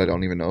something that I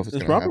don't even know if it's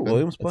Is going to Robert happen?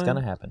 Williams It's playing?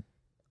 gonna happen.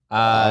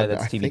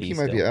 That's I TBD. think he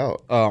might be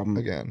still. out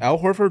again. Al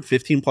Horford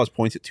 15 plus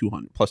points at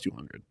 200 plus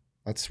 200.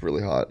 That's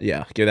really hot.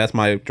 Yeah, okay, that's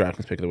my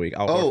DraftKings pick of the week.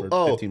 Al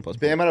Horford 15 plus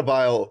Bam points.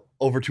 Adebayo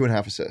over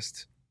 2.5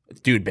 assists.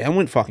 Dude, Bam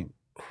went fucking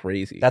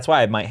crazy. That's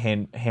why I might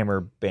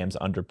hammer Bam's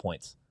under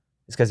points.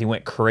 It's because he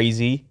went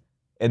crazy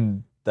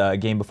in the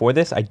game before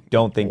this. I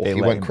don't think He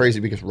let went him. crazy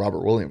because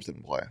Robert Williams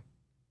didn't play.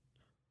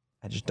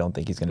 I just don't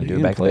think he's going to He do it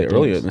didn't back play to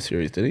earlier in the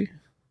series, did he?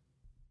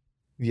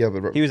 Yeah,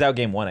 but He was out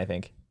game 1, I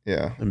think.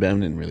 yeah, And Bam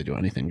didn't really do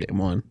anything game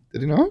 1.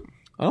 did he not?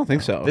 I don't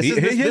think so.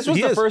 This was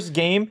the first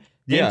game.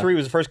 Game Yeah. 3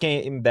 was the first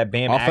game that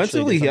Bam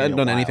Offensively, he actually hadn't did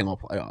done something anything in a all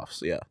while.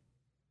 playoffs. Yeah.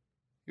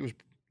 He was.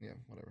 Yeah,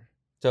 whatever.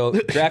 So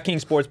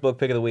DraftKings Sportsbook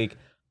pick of the week.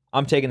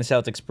 I'm taking the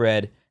Celtics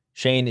spread.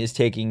 Shane is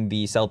taking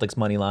the Celtics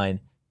money line.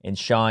 And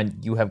Sean,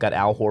 you have got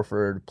Al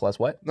Horford plus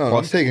what? No,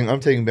 Plus- I'm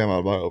taking Bam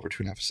Adebayo over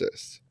 2.5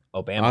 assists.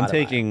 Oh, Bam. I'm Adebayo.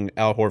 taking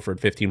Al Horford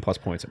 15 plus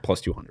points at plus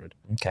 200.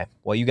 Okay.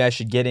 Well, you guys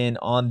should get in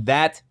on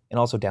that and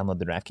also download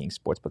the DraftKings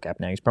Sportsbook app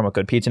now. Use promo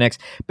code PHNX.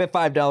 Bet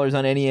 $5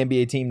 on any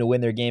NBA team to win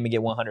their game and get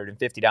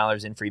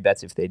 $150 in free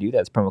bets if they do.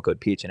 That's promo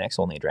code PHNX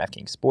only at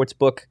DraftKings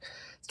Sportsbook.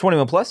 It's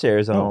 21 plus,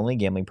 Arizona only.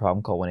 Gambling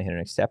problem, call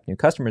 1-800-NEXT-STEP. New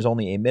customers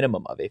only, a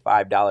minimum of a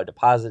 $5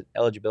 deposit.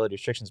 Eligibility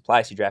restrictions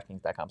apply. See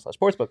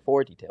DraftKings.com/sportsbook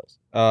for details.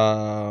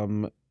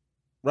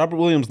 Robert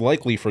Williams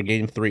likely for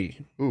game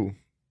 3. Ooh,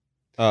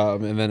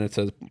 And then it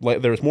says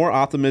there's more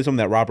optimism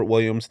that Robert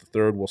Williams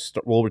III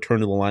will return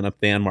to the lineup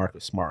than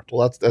Marcus Smart.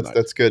 well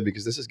that's good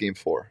because this is game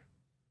 4.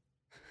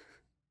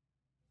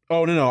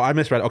 Oh no, I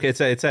misread. Okay, it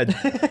said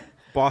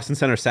Boston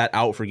Center sat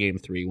out for game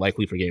 3,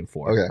 likely for game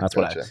 4. Okay, that's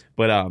gotcha.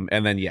 what I. But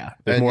and then there's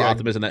And more yeah,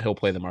 optimism that he'll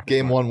play the Marcus.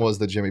 Game Smart. 1 was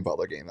the Jimmy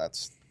Butler game.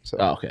 That's so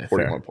Oh, okay,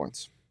 41 fair.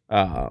 points.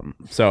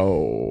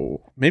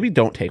 So maybe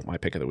don't take my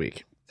pick of the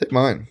week. Take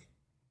mine.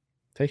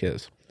 Take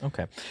his.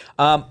 Okay.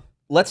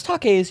 Let's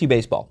talk ASU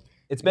baseball.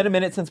 It's been a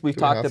minute since we've Do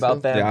we talked have about to?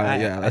 them.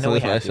 Yeah, I that's know we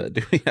what I have to. said.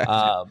 Do we have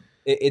to?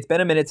 It's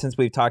been a minute since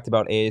we've talked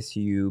about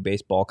ASU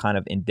baseball kind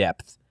of in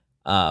depth.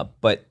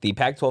 But the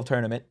Pac-12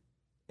 tournament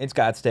in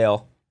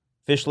Scottsdale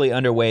officially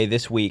underway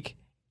this week.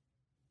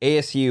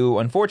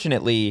 ASU,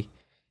 unfortunately,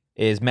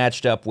 is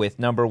matched up with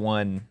number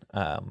 1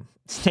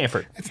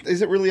 Stanford.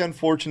 Is it really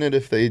unfortunate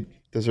if they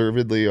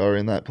deservedly are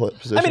in that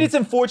position? I mean, it's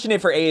unfortunate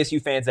for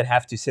ASU fans that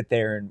have to sit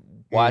there and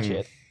watch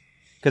it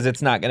because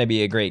it's not going to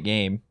be a great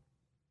game.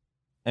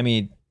 I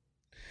mean,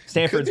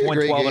 Stanford's be a won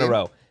great 12 in a game.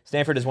 row.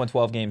 Stanford has won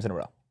 12 games in a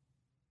row.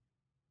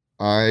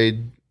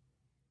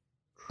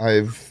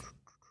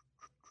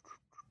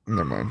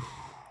 Never mind.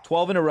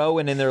 12 in a row,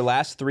 and in their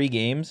last 3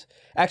 games,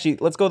 actually,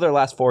 let's go to their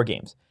last 4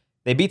 games.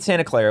 They beat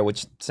Santa Clara,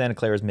 which Santa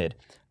Clara is mid.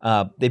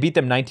 They beat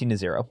them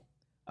 19-0.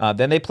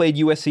 Then they played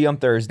USC on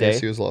Thursday.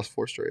 ASU has lost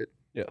 4 straight.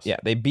 Yes. Yeah,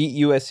 they beat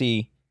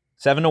USC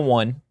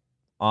 7-1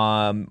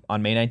 on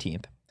May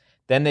 19th.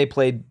 Then they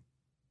played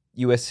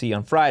USC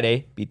on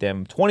Friday, beat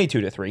them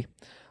 22-3.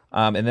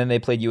 And then they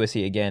played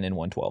USC again and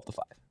won 12-5.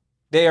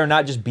 They are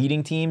not just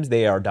beating teams,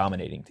 they are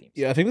dominating teams.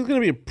 Yeah, I think it's going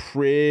to be a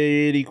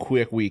pretty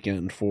quick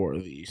weekend for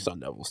the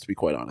Sun Devils, to be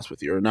quite honest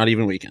with you. Or not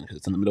even weekend, because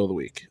it's in the middle of the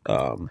week.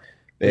 There's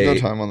They, no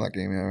time on that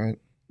game yet, right?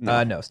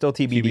 No, still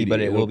TBD, but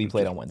it will be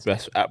played on Wednesday.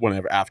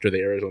 Whenever after the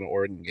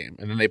Arizona-Oregon game.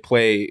 And then they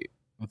play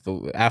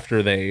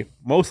after they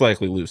most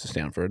likely lose to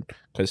Stanford,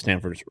 because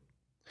Stanford's...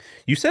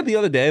 You said the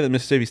other day that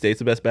Mississippi State's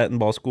the best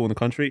bat-and-ball school in the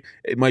country.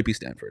 It might be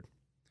Stanford.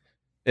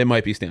 The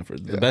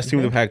Yeah. best team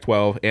in the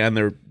Pac-12, and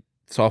their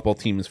softball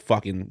team is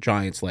fucking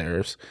giant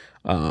slayers.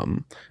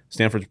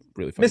 Stanford's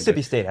really fucking Mississippi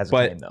good. State has a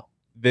But claim, though.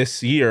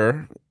 This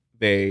year,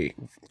 they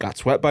got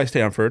swept by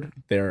Stanford.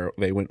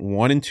 They went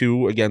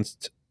 1-2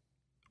 against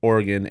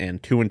Oregon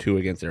and 2-2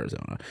 against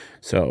Arizona.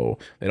 So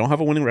they don't have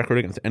a winning record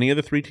against any of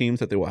the 3 teams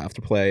that they will have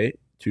to play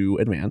to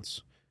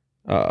advance.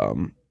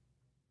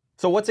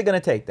 So what's it going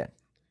to take then?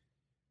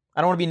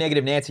 I don't want to be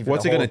negative Nancy for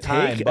What's the it whole gonna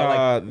time, take?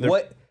 but like,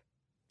 what?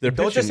 Their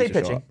Don't just say needs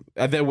to show pitching.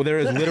 up. There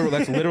is literally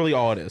that's literally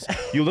all it is.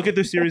 You look at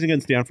their series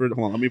against Stanford.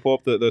 Hold on, let me pull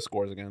up the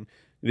scores again.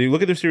 You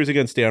look at their series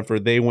against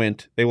Stanford. They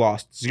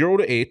lost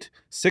 0-8,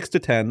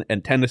 6-10,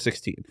 and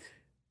 10-16.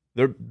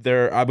 They're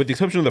with the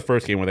exception of the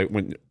first game where they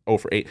went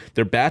 0-8.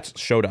 Their bats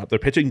showed up. Their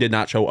pitching did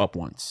not show up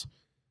once.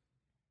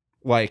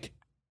 Like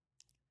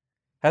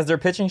Has their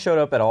pitching showed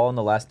up at all in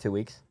the last 2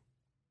 weeks?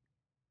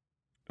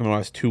 in the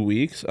last 2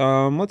 weeks.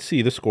 Let's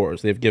see the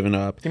scores. They've given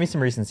up Give me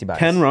some recency bias.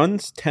 10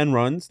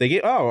 runs. They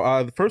gave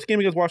the first game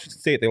against Washington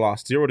State, they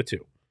lost 0-2.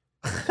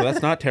 So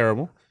that's not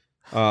terrible.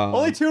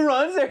 Only 2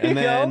 runs. There you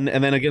go. And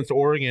then against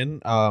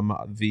Oregon,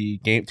 the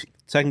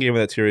second game of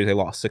that series, they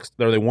lost 6.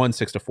 Or they won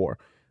 6-4.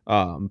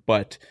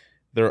 But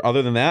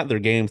other than that, their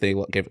games they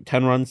gave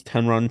 10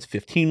 runs,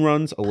 15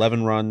 runs,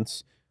 11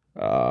 runs.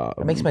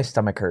 It makes my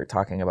stomach hurt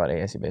talking about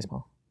ASU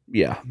baseball.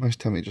 Yeah, My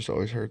tummy just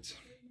always hurts.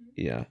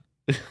 yeah.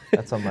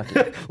 That's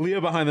unlucky.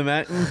 Leah behind the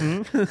mat.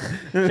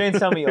 Mm-hmm. Shane's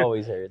tummy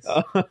always hurts.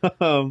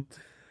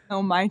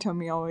 Oh, my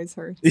tummy always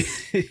hurts.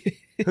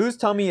 Whose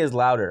tummy is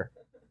louder?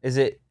 Is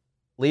it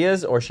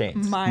Leah's or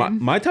Shane's?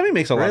 Mine. my tummy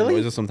makes a lot of Really?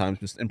 noises sometimes.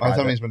 Just in My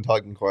private. tummy's been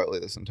talking quietly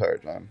this entire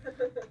time.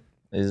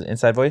 Is it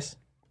inside voice?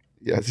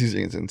 Yeah, it's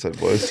using its inside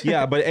voice.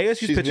 Yeah, but ASU's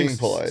She's pitching being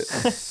polite.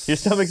 Your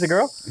stomach's a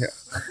girl?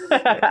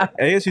 Yeah.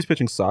 ASU's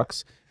pitching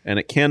sucks. and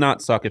it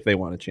cannot suck if they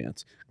want a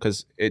chance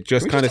because it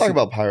just Can we kind of talk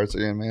about Pirates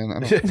again, man. I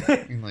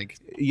mean, like,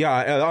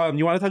 yeah.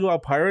 You want to talk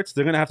about Pirates?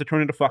 They're gonna have to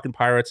turn into fucking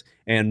Pirates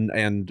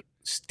and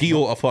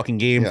steal a fucking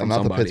game from not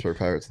somebody. the Pittsburgh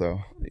Pirates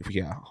though.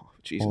 Yeah,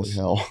 Jesus. Holy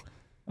hell.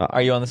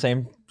 Are you on the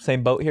same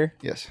boat here?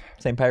 Yes.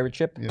 Same pirate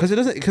ship? Because it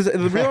doesn't. Because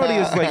the reality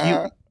is like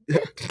you.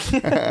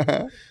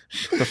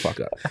 Shut the fuck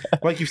up.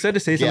 Like you said to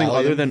say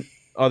something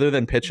other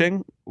than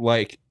pitching.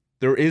 Like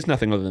there is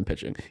nothing other than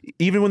pitching.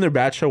 Even when their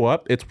bats show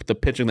up, it's the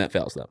pitching that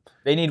fails them.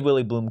 They need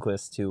Willie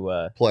Bloomquist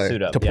to Play.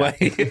 suit up. To play.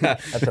 Yeah.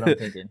 That's what I'm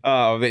thinking.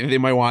 They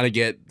might want to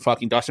get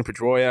fucking Dustin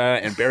Pedroia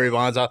and Barry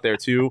Bonds out there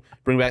too.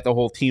 Bring back the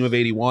whole team of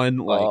 81.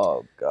 Like,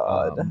 oh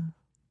God.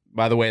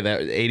 By the way,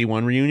 that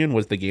 81 reunion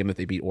was the game that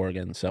they beat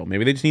Oregon. So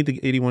maybe they just need the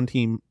 81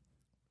 team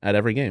at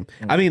every game.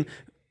 I mean,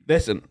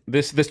 listen,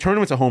 this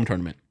tournament's a home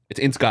tournament. It's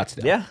in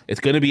Scottsdale. Yeah. It's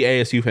going to be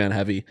ASU fan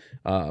heavy.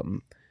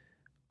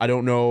 I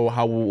don't know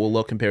how we'll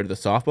look compared to the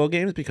softball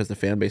games because the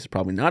fan base is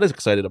probably not as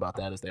excited about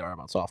that as they are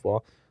about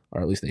softball, or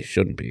at least they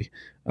shouldn't be.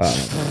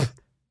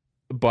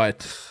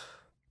 But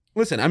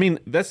listen, I mean,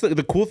 that's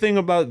the cool thing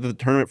about the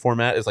tournament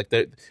format is like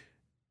they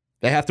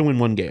have to win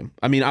one game.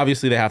 I mean,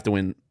 obviously they have to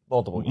win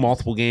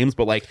multiple games,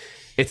 but like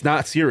it's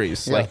not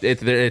series. Yeah. Like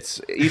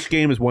it's each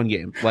game is one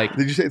game. Like,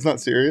 Did you say it's not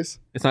serious?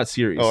 it's not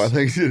series. Oh, I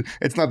think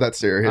it's not that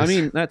serious. I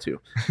mean that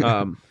too.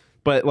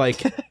 But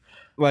like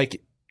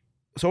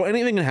so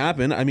anything can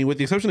happen. I mean, with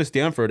the exception of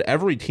Stanford,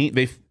 every team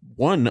they've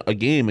won a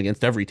game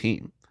against every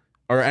team.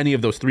 Or any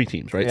of those three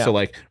teams, right? Yeah. So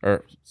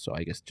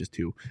I guess just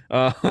two.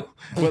 But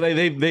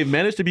they've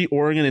managed to beat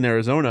Oregon and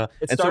Arizona.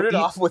 It And started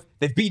off with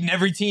they've beaten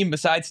every team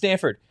besides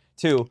Stanford.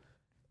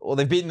 Well,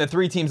 they've beaten the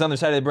three teams on their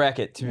side of the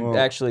bracket. Well,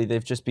 Actually,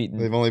 they've just beaten.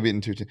 They've only beaten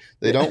two teams.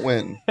 They don't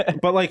win.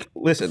 But like,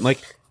 listen, like,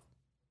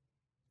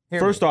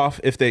 first off,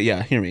 if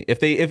even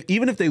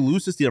if they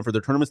lose to Stanford,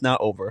 their tournament's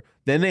not over.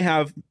 Then they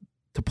have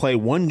to play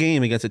one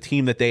game against a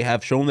team that they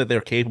have shown that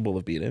they're capable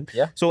of beating.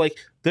 Yeah. So like,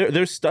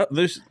 there's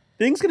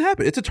things can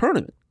happen. It's a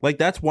tournament. Like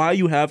that's why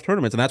you have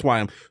tournaments, and that's why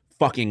I'm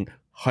fucking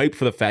hyped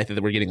for the fact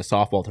that we're getting a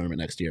softball tournament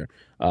next year.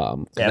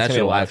 That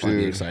should actually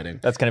be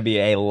exciting. That's going to be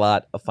a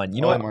lot of fun.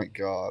 You know what? Oh my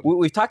God.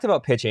 We've talked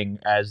about pitching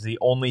as the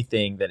only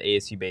thing that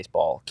ASU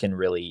baseball can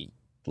really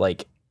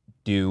like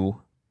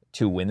do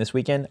to win this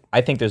weekend.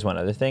 I think there's one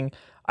other thing.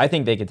 I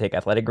think they could take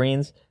Athletic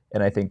Greens,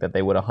 and I think that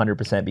they would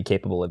 100% be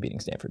capable of beating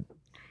Stanford.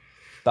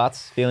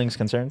 Thoughts, feelings,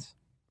 concerns?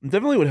 It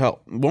definitely would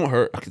help. It won't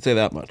hurt. I can say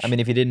that much. I mean,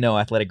 if you didn't know,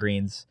 Athletic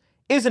Greens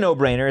is a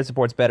no-brainer. It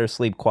supports better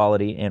sleep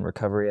quality and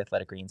recovery.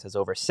 Athletic Greens has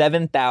over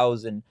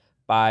 7,000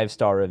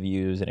 5-star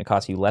reviews, and it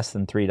costs you less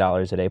than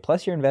 $3 a day.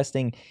 Plus, you're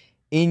investing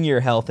in your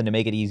health, and to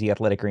make it easy,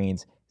 Athletic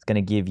Greens is going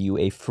to give you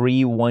a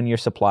free 1-year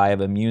supply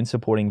of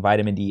immune-supporting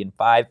vitamin D and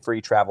 5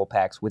 free travel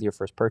packs with your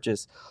first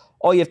purchase.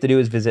 All you have to do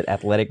is visit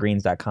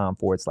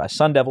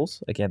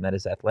athleticgreens.com/Sun-Devils. Again, that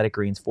is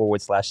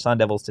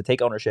athleticgreens.com/Sun-Devils to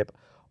take ownership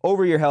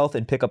over your health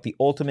and pick up the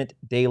ultimate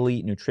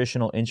daily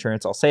nutritional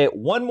insurance. I'll say it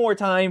one more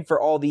time for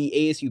all the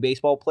ASU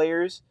baseball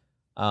players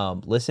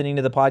listening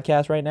to the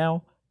podcast right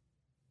now.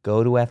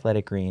 Go to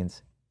Athletic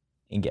Greens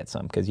and get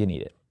some because you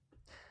need it.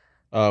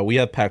 We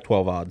have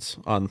Pac-12 odds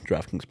on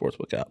DraftKings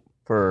Sportsbook app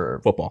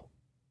For football.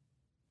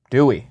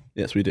 Do we?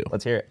 Yes, we do.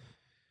 Let's hear it.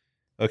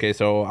 Okay,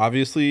 so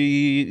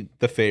obviously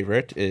the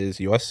favorite is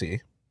USC.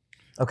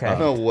 Okay.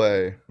 No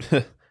way.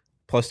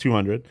 Plus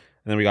 200.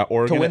 And then we got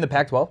Oregon. To win the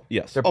Pac-12?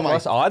 Yes. They're Oh my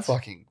plus odds?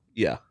 fucking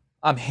Yeah.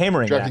 I'm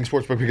hammering DraftKings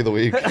Sportsbook Pick of the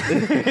Week.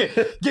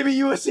 that. Give me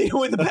USC to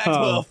win the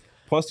Pac-12.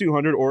 Plus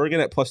 200. Oregon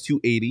at plus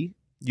 280.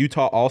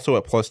 Utah also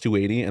at plus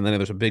 280. And then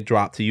there's a big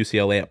drop to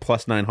UCLA at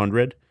plus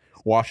 900.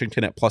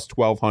 Washington at plus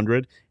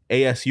 1,200.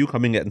 ASU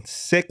coming in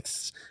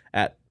sixth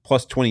at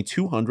plus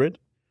 2,200.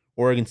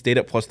 Oregon State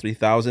at plus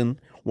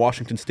 3,000.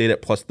 Washington State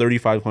at plus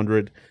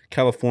 3,500.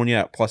 California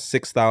at plus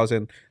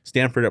 6,000.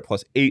 Stanford at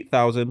plus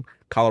 8,000.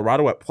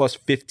 Colorado at plus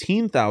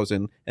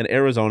 15,000. And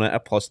Arizona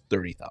at plus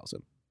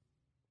 30,000.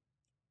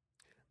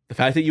 The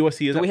fact that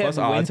USC is Do at we have plus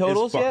win odds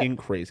totals is fucking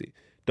crazy.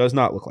 Does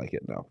not look like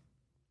it, no.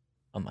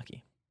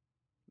 Unlucky.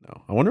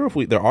 No. I wonder if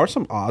there are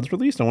some odds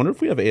released. I wonder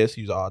if we have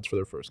ASU's odds for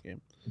their first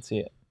game. Let's see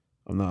it.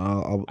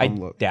 I'll I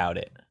look. doubt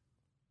it.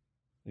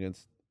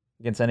 Against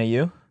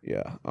NAU?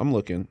 Yeah, I'm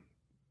looking.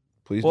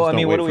 Please. Well, just I don't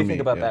mean, wait what do for we think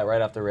me. about Yeah. that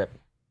right off the rip?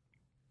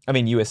 I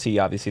mean,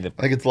 USC, obviously. I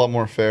think it's a lot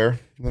more fair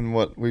than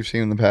what we've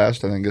seen in the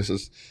past. I think this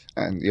is,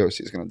 and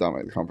USC is going to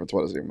dominate the conference.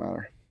 What does it even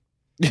matter?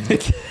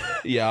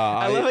 Yeah,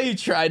 I love how you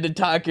tried to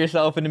talk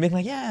yourself into being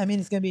like, yeah, I mean,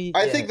 it's going to be.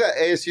 I think that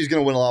ASU is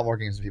going to win a lot more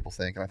games than people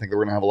think, and I think that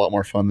we're going to have a lot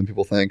more fun than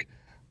people think,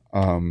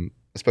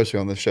 especially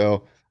on this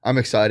show. I'm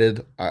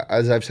excited.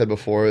 As I've said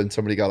before, and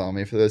somebody got on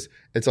me for this,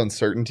 it's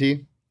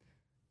uncertainty.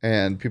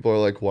 And people are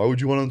like, why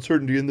would you want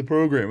uncertainty in the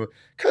program?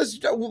 Because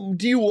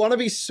do you want to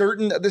be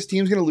certain that this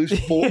team's going to lose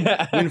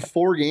win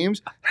 4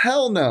 games?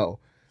 Hell no.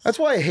 That's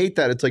why I hate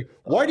that. It's like,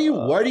 why do you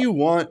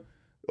want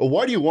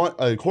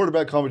a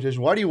quarterback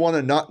competition? Why do you want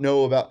to not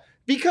know about?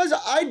 Because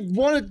I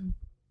want to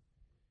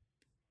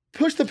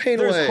push the pain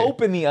away. There's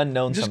hope in the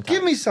unknown. Just sometimes.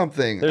 give me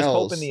something. There's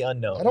else. hope in the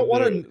unknown. I don't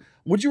want to.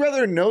 Would you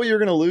rather know you're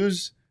going to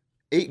lose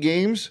 8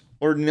 games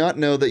or not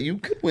know that you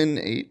could win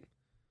 8?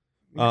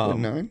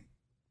 9?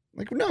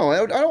 Like, no,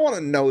 I don't want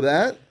to know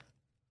that.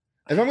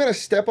 If I'm gonna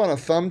step on a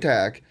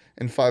thumbtack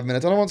in 5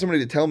 minutes, I don't want somebody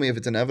to tell me if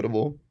it's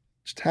inevitable.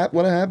 Just let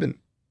it happen,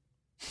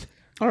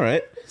 All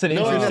right. It's an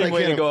Knowing that interesting I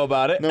way to can't- go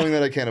about it. knowing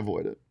that I can't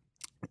avoid it.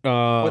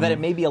 Or that it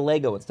may be a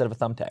Lego instead of a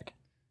thumbtack.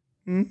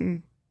 Mm-hmm.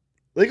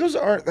 Legos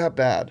aren't that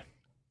bad.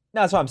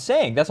 No, that's what I'm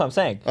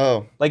saying.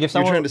 Oh, Like if you're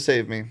someone, trying to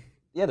save me.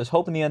 yeah, there's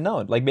hope in the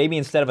unknown. Like maybe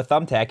instead of a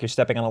thumbtack, you're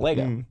stepping on a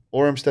Lego.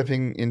 Or I'm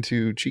stepping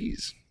into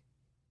cheese.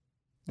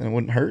 And it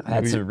wouldn't hurt.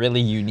 That's a really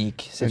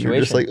unique and situation. you're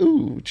just like,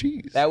 ooh,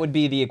 cheese. That would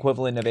be the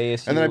equivalent of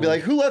ASU. And then I'd be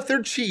like, who left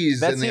their cheese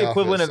that's in the the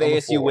equivalent office of on the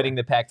ASU floor? winning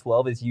the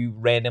Pac-12 is you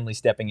randomly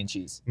stepping in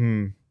cheese.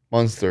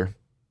 Monster.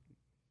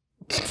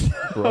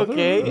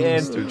 Okay,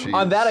 Mr. and Cheese.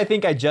 on that, I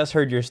think I just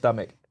heard your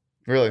stomach.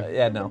 Really?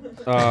 Yeah, no.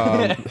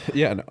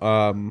 Yeah.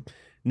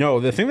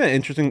 No, the thing that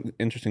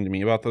interesting to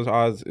me about those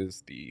odds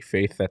is the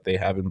faith that they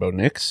have in Bo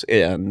Nix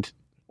and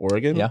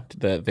Oregon. Yeah.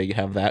 That they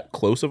have that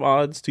close of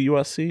odds to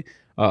USC.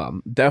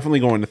 Definitely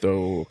going to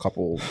throw a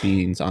couple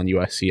beans on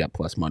USC at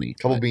plus money.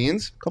 Couple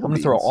beans? I'm gonna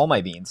throw all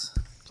my beans.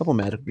 Couple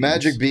magic beans.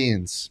 Magic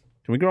beans.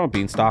 Can we grow a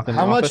beanstalk in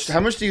How the much? office?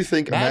 How much do you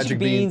think a Magic magic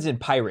beans bean? and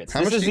pirates.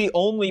 How This much is do you- the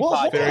only Well, hold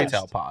podcast. on. Fairy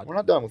tale pod. We're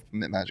not done with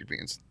magic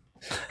beans.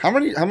 How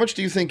much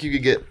do you think you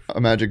could get a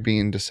magic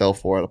bean to sell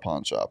for at a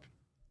pawn shop?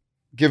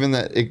 Given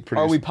that it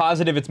produced. Are we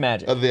positive it's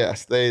magic?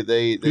 Yes, they You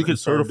could confirmed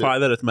certify it.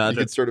 that it's You magic.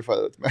 could certify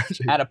that it's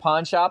magic. At a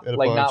pawn shop? At a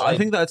Like pawn not shop. I like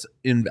think that's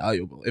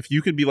invaluable. If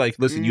you could be like,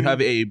 listen, you have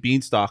a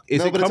beanstalk. Is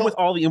No, it but it's come with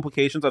all the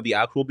implications of the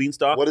actual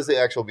beanstalk? What does the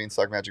actual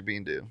beanstalk magic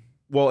bean do?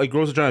 Well, it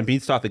grows a giant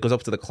beanstalk that goes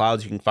up to the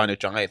clouds. You can find a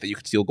giant that you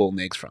can steal golden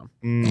eggs from.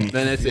 Then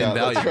it's Yeah,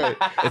 invaluable. that's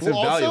right. It's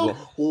Well, invaluable.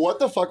 Also, what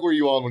the fuck were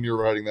you on when you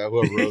were writing that?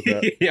 Whoever wrote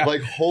that? Yeah.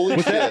 Like, holy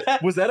Was shit.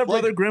 was that a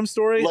Brother Grimm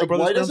story? a Like,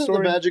 Brothers why Grimm doesn't story?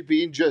 the magic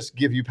bean just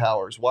give you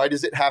powers? Why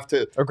does it have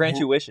to? or grant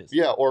you wishes.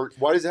 Yeah, or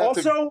why does it have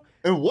to? Also,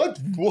 And what?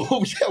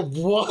 Whoa, yeah,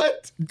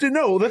 what?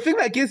 no, the thing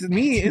that gets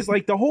me is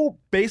like the whole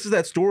basis of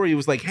that story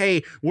was like,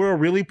 hey, we're a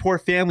really poor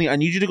family. I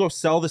need you to go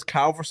sell this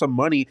cow for some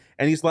money.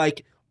 And he's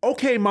like,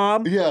 okay,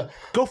 mom, Yeah,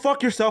 go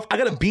fuck yourself. I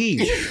got a bean.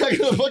 like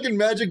a fucking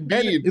magic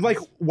bean. And, like,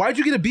 why'd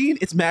you get a bean?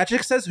 It's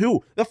magic. Says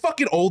who? The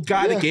fucking old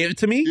guy Yeah. that gave it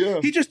to me.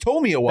 Yeah. He just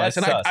told me it was, That's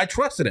and sus. I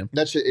trusted him.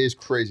 That shit is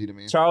crazy to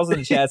me. Charles in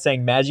the chat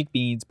saying magic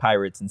beans,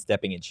 pirates, and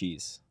stepping in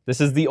cheese.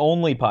 This is the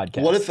only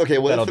podcast. What if What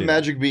that'll if the do that.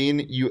 magic bean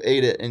you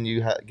ate it and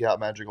you got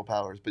magical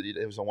powers, but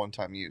it was a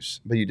one-time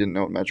use, but you didn't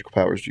know what magical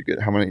powers you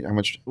get? How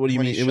much? What do you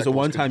how many mean? It was a shekels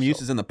one-time could you use.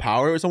 sell? Is in the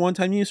power? It was a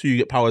one-time use, or you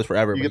get powers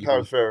forever? You but get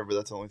powers forever, but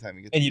that's the only time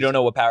you get. And you don't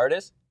know what power it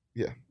is?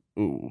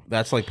 Ooh,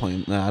 that's like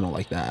playing. Nah, I don't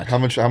like that. How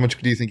much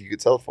do you think you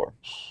could sell it for?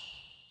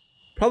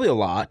 Probably a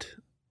lot.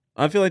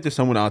 I feel like there's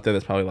someone out there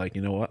that's probably like,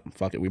 you know what?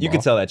 Fuck it. We You ball.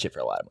 could sell that shit for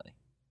a lot of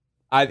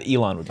money.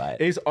 Elon would buy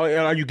it.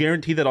 Are you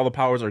guaranteed that all the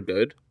powers are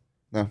good?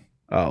 No.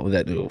 Oh,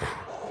 that. Ooh.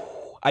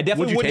 I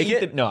definitely Would you wouldn't take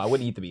eat it? No, I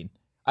wouldn't eat the bean.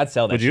 I'd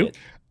sell that Would you? shit.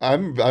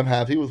 I'm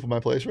happy with my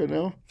place right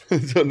now.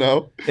 So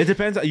no. It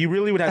depends. You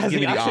really would have to As give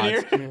me the the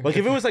odds. auctioneer? Like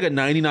if it was like a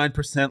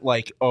 99%,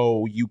 like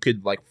you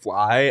could like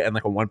fly, and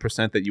like a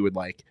 1% that you would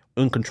like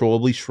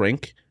uncontrollably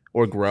shrink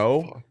or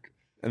grow. Fuck.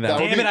 And That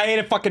would Damn be- it, I ate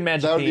a fucking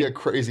magic That would bean. be a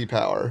crazy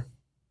power.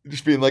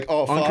 Just being like,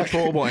 oh, fuck.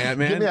 Uncontrollable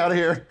Ant-Man. Get me out of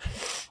here.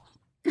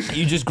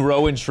 You just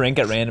grow and shrink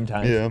at random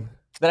times. Yeah.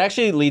 That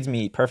actually leads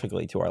me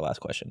perfectly to our last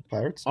question.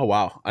 Pirates? Oh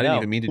wow! I didn't No.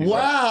 even mean to do that.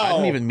 Wow. I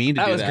didn't even mean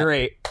to That do was that.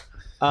 great.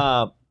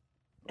 Why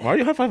are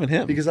you high fiving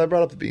him? Because I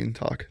brought up the bean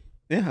talk.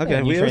 Yeah. Okay.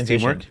 yeah, We you have transitioned.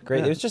 teamwork. Great.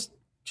 Yeah. It was just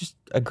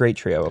a great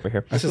trio over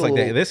here. This is feel like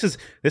a little-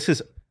 this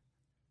is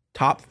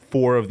top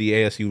 4 of the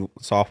ASU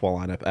softball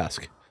lineup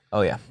esque.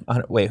 Oh yeah.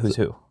 Wait, who's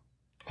who?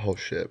 Oh,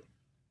 shit.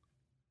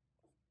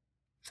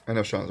 I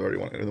know Sean's already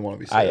want to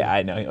be I sad.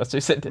 I know. Let's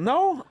just sit.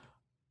 No,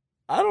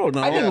 I don't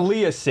know. I think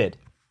Leah Sid.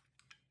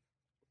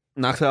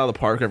 Knocks it out of the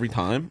park every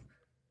time.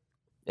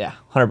 Yeah,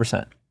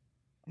 100%.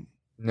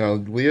 No,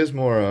 Leah's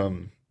more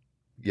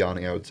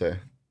Yanni, I would say.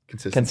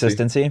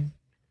 Consistency.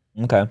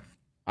 Okay.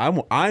 If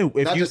Not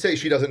you to say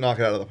she doesn't knock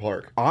it out of the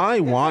park. I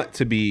want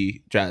to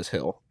be Jazz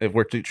Hill. If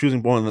we're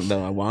choosing one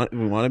that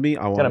we want to be,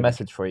 I want. Got a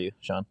message for you,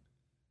 Sean.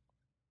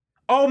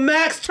 Oh,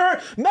 Max, turn!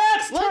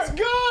 Max, Let's turn!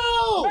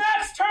 go!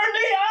 Max, turn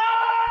me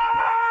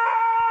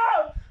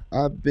up!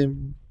 I've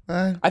been.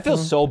 I feel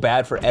so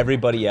bad for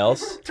everybody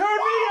else. Turn me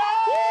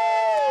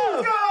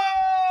up!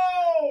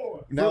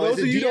 Go! No, For those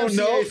is it of you who don't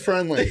know, DMCA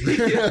friendly? For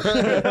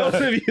those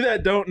of you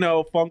that don't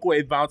know, Funk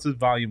Wave Bounces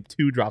Volume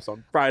 2 drops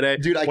on Friday.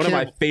 Dude, one of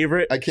my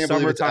favorite I can't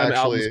believe it's summertime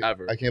actually. albums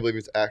ever. I can't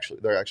believe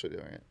they're actually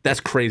doing it. That's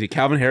crazy.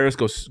 Calvin Harris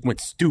went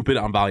stupid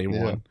on Volume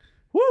Yeah. 1.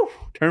 Woo!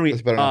 Turn me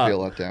This better not be a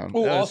letdown.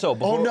 Oh, That is- also,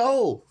 before, Oh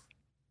no!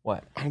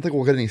 What? I don't think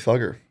we'll get any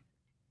Thugger.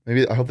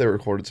 Maybe I hope they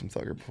recorded some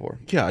Thugger before.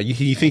 Yeah,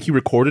 you think he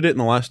recorded it in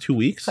the last 2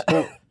 weeks?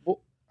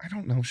 Well, I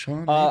don't know,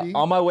 Sean. Maybe.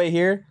 On my way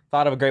here,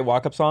 thought of a great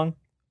walk-up song.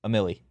 A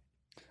Millie.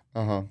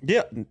 Uh-huh.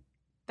 Yeah,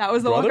 That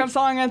was the Brothers? walk-up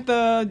song at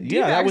the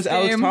yeah, that was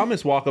Alex game.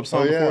 Thomas' walk-up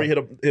song Oh, yeah. before he hit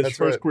his That's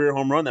first right. career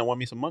home run that won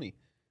me some money.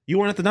 You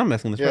weren't at the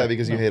Diamondbacks in this. Yeah, right?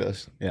 because you hate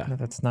us. Yeah. No,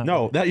 that's not.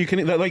 No, that you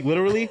can like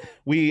literally.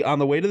 We on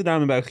the way to the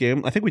Diamondbacks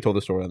game. I think we told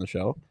the story on the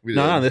show. We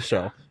Not did. on this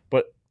show,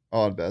 but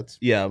Odd bets.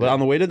 Yeah, but on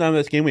the way to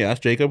this game, we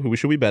asked Jacob who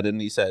should we bet in,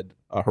 and he said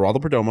Geraldo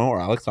Perdomo or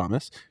Alex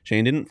Thomas.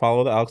 Shane didn't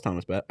follow the Alex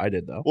Thomas bet. I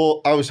did, though.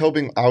 Well, I was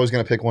hoping I was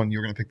going to pick one, you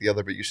were going to pick the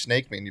other, but you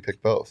snaked me and you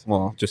picked both.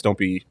 Well, just don't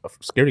be a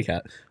scaredy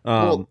cat.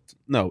 Well,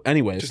 No,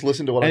 anyways. Just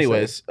listen to what I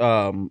say.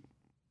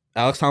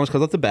 Alex Thomas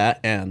comes up the bat,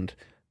 and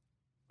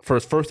for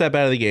his first at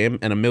bat of the game,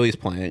 and Emili's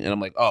playing, and I'm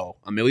like, oh,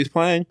 Emili's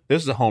playing?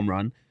 This is a home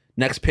run.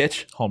 Next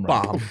pitch, Home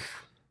run. bomb.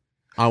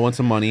 I won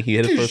some money. He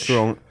hit his first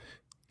throw.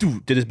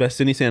 Dude, did his best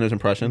Sidney Sanders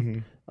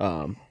impression.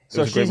 Mm-hmm.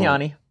 So was a great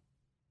moment. Shiziani.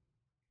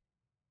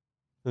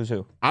 Who's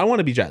who? I want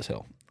to be Jazz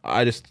Hill.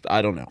 I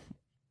don't know.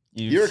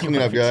 You're a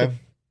cleanup guy.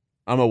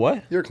 I'm a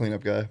what? You're a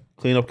cleanup guy.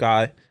 Cleanup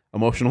guy,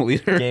 emotional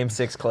leader. Game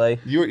 6 Clay.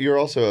 You're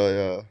also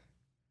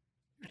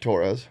a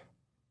Torres.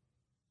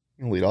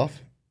 You can lead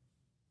off.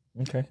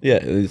 Okay. Yeah,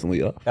 he's in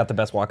lead up. Got the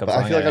best walk-up But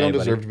song I feel like out I of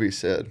don't anybody. deserve to be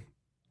Sid.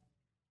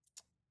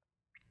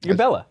 You're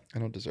Bella. I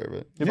don't deserve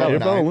it. You're Yeah, you're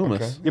Bella 9.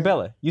 Loomis. Okay. You're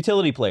Bella.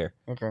 Utility player.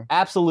 Okay.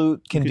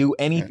 Absolute. Can do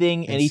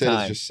anything, And Sid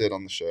anytime. is just Sid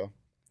on the show.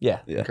 Yeah.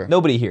 Yeah. Okay.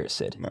 Nobody here is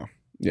Sid.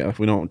 Yeah, if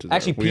we don't deserve,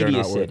 Actually, we are PD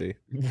not is Sid. worthy.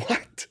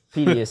 What?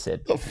 PD is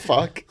Sid. The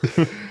fuck?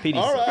 PD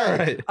All is Sid.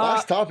 right.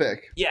 Last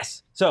topic.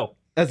 Yes. So,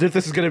 As if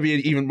this is going to be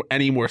even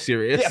any more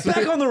serious. yeah,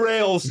 back on the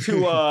rails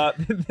to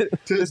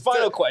this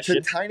final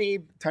question. To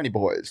tiny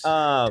boys.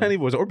 Tiny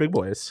boys or big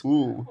boys.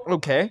 Ooh.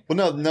 Okay.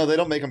 Well, no, they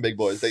don't make them big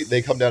boys.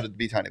 They come down to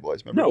be tiny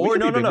boys. Remember? No, we Or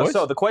could be big no. boys.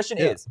 So the question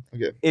Yeah. is,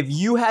 Okay. if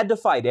you had to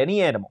fight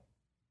any animal,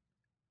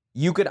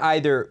 you could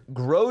either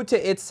grow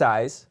to its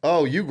size,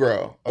 Oh, you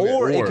grow. Okay.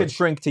 or it Or- could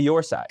shrink to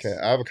your size. Okay,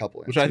 I have a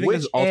couple. Which I think Which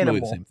is ultimately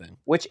animal? the same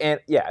thing.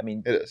 Yeah, I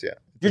mean, It is, yeah.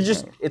 you're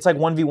just, it's like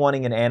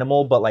 1v1ing an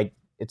animal, but like,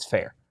 it's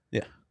fair.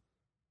 Yeah.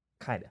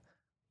 Kind of.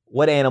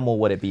 What animal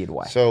would it be and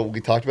why? So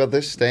we talked about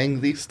this.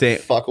 Staying the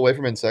fuck away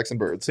from insects and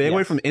birds. Stay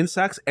away Yes. from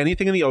insects,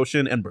 anything in the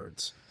ocean, and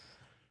birds.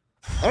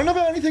 I don't know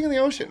about anything in the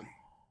ocean.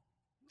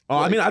 Oh,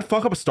 I mean, I'd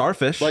fuck up a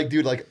starfish. Like,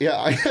 dude,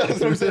 yeah. That's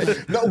what I'm saying.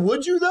 No,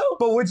 would you though?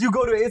 But would you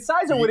go to its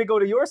size or would it go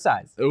to your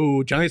size?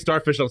 ooh, giant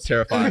starfish sounds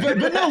terrifying.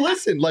 but no,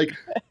 listen. Like,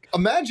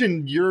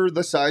 imagine you're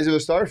the size of a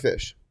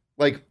starfish.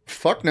 Like,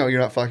 fuck no,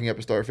 you're not fucking up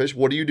a starfish.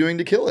 What are you doing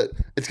to kill it?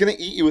 It's gonna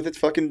eat you with its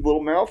fucking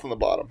little mouth on the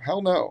bottom.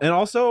 Hell no. And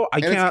also, I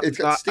And it's- can't. it's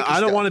got sticky I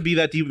don't stuff. want to be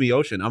that deep in the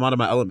ocean. I'm out of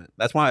my element.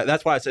 That's why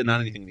I said not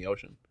anything in the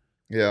ocean.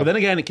 Yeah. But then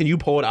again, can you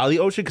pull it out of the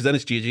ocean? Because then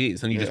it's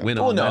GG's, and you just Yeah. win.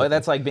 Oh, no, automatically.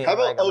 that's like being. How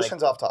about like, I'm like-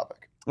 oceans off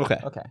topic okay.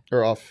 Okay.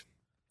 or off?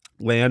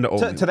 Land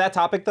only. To that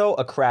topic, though,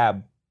 a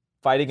crab.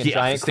 Fighting a Yeah,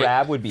 giant stay-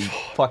 crab would be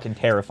fucking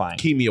terrifying.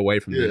 Keep me away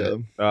from Yeah. it.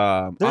 There's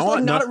I like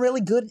want not a really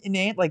good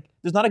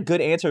there's not a good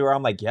answer where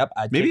I'm like, yep,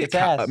 I'd maybe kick a its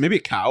cow. ass. Maybe a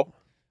cow.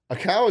 A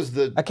cow is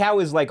the A cow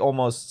is like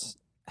almost,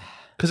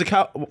 Because a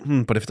cow.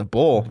 But if it's a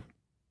bull,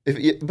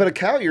 but a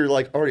cow you're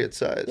like already at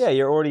size. yeah,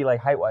 you're already like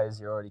height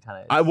wise, you're already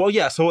kind of. well,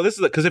 yeah. So this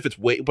is because if it's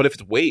weight, but if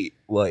it's weight,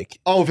 like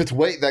Oh, if it's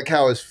weight, that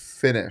cow is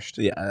finished.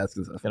 yeah, that's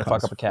Gonna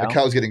fuck up a cow. The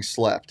cow's getting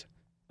slept.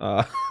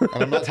 Uh,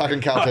 And I'm not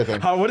talking cow tipping.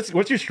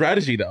 what's your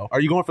strategy though? Are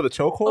you going for the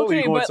chokehold? or are you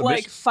Okay, going but submission?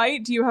 like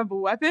fight, do you have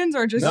weapons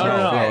or just No, your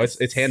no, no.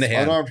 fists? It's hand to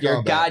hand. Unarmed Your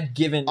combat.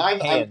 God-given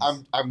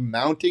hands. I'm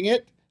mounting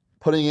it,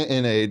 putting it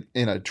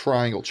in a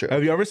triangle choke.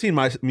 Have you ever seen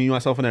Me,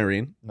 Myself, and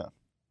Irene? No.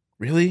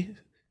 Really?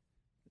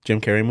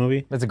 Jim Carrey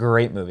movie? That's a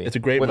great movie. It's a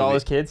great with all movie.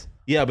 his kids.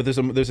 Yeah, but there's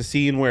a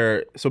scene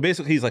where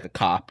basically he's like a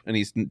cop and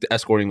he's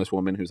escorting this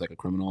woman who's like a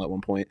criminal at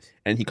one point,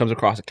 and he comes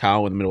across a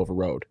cow in the middle of a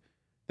road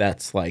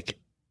that's like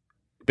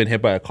been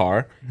hit by a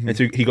car, and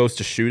so he goes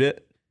to shoot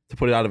it to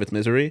put it out of its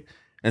misery.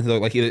 And so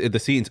like the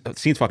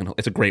scene's fucking,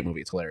 it's a great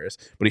movie, it's hilarious.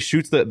 But he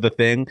shoots the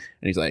thing and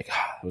he's like,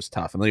 it was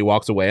tough. And then he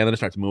walks away and then it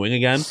starts mooing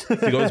again. So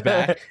he goes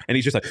back and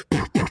he's just like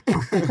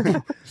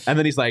and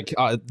then he's like,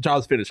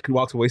 job's finished. He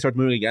walks away, starts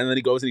moving again, and then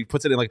he goes and he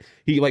puts it in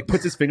he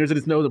puts his fingers in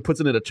his nose and puts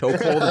it in a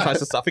chokehold and tries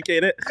to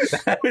suffocate it.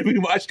 That would be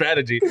my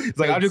strategy. It's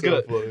like, I'm just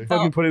That's gonna so funny.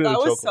 fucking put it in a That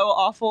chokehold. was so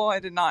awful. I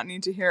did not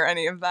need to hear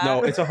any of that.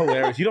 No, it's a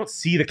hilarious. You don't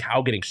see the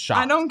cow getting shot.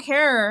 I don't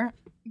care.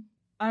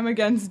 I'm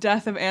against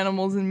death of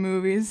animals in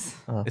movies.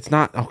 It's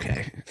not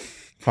okay.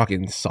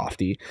 Fucking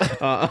softy.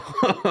 Yeah,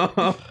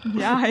 I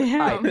All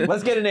am. right,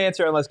 let's get an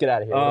answer and let's get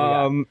out of here.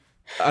 What do we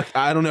got?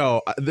 I don't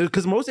know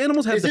because most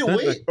animals have Is it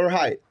defense- weight or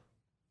height?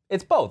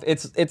 It's both.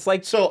 It's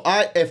like So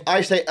if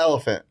I say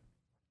elephant,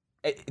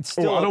 it's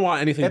Oh, still. I don't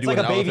want anything to It's do like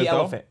with a an baby though.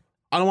 elephant.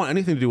 I don't want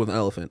anything to do with an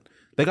elephant.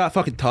 They got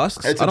fucking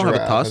tusks. it's I a don't giraffe.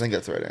 have a tusk. I think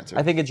that's the right answer.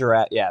 I think a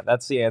giraffe. Yeah,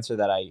 that's the answer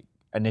that I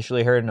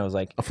initially heard, and I was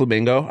like, A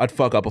flamingo. I'd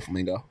fuck up a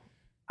flamingo.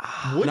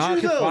 Would No, you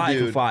it can though, fly. It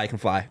dude? can fly. It can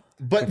fly.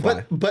 But fly.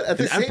 at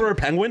the An same emperor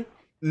penguin?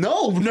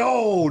 no,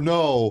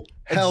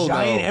 a hell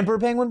giant no. emperor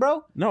penguin,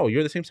 bro. No,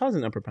 you're the same size as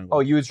an emperor penguin. Oh,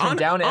 you would shrink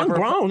down to on emperor.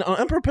 ground. An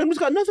emperor penguin's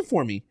got nothing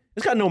for me.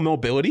 It's got no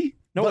mobility,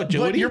 no But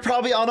agility. you're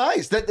probably on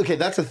ice. That's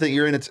the thing.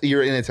 You're in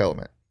its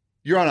element.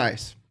 You're on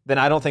ice. Then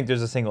I don't think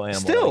there's a single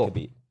animal that Still. could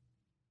beat.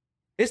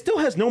 It still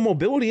has no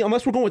mobility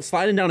unless we're going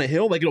sliding down a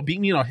hill. Like it'll beat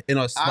me in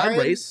a sled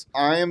race.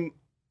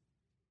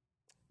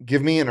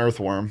 Give me an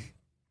earthworm.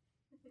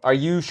 Are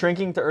you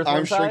shrinking to earthworm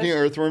I'm size? shrinking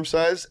earthworm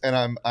size, and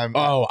I'm.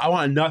 Oh, I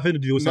want nothing to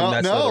do with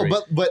something that's leathery.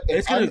 but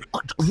It's gonna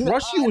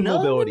crush you with no,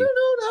 mobility.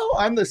 No.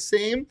 I'm the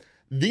same.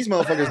 These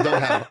motherfuckers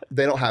don't have.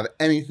 They don't have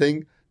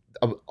anything.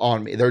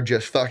 on me. They're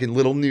just fucking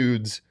little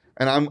nudes,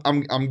 and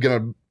I'm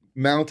gonna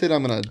mount it.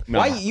 I'm gonna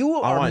Why you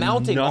are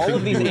mounting all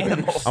of these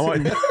animals? I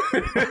want.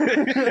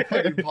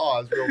 fucking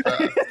pause real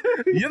fast.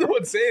 You're the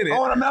one saying it. I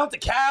want to mount the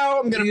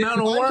cow. I'm gonna mount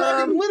a I'm worm.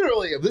 talking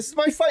literally. This is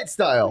my fight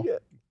style.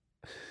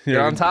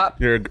 You're on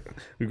top? You're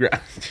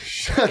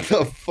Shut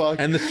the fuck.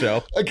 end the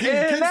show.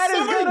 Can that is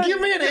somebody gonna-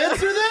 give me an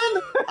answer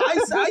then?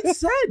 I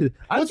said.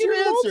 What's your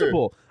answer?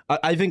 Multiple.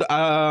 I think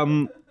I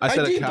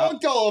said a cow.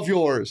 debunked all of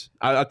yours.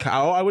 A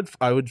cow. I would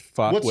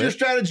fuck What's with. your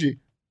strategy?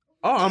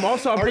 Oh, I'm Are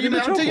putting you the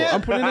mounting chokehold. it?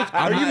 I'm putting it.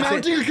 Are you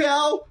mounting a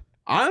cow?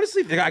 I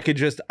honestly think I could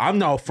just. I'm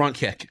no front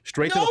kick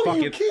straight No, to the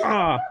you fucking.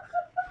 can't.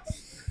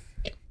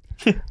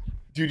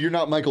 Dude, you're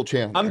not Michael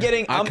Chandler. I'm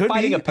could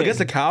fighting be a pig.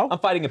 against a cow. I'm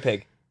fighting a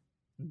pig.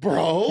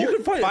 bro. You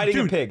can fight Fighting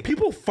a dude, pig.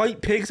 People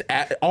fight pigs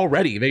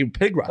already. They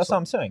pig wrestle. That's what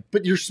I'm saying.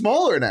 But you're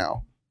smaller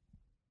now.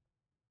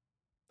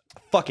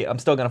 Fuck it. I'm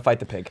still gonna fight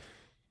the pig.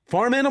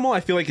 Farm animal,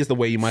 I feel like is the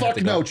way you might have Fuck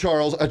to go. no,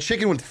 Charles. A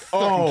chicken would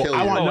fucking kill you.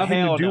 I want Oh, nothing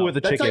hell to do no. with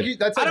the that's chicken. like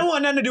that's I like, don't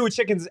want nothing to do with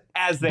chickens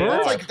as they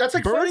Birds are. that's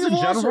like birds fighting in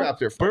a general.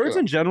 velociraptor. Fuck Birds up.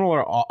 in general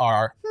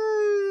are.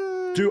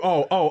 Do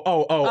I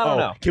don't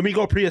know. Can we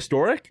go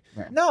prehistoric?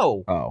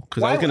 No. Oh,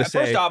 because I was gonna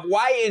say. First off,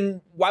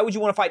 why would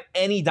you want to fight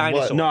any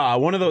dinosaur? No,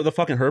 one of the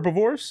fucking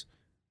herbivores.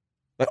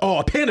 Like,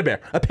 a panda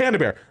bear. A panda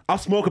bear. I'll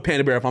smoke a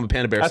panda bear if I'm a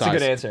panda bear That's size. a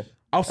good answer.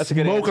 I'll That's a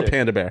good smoke a answer.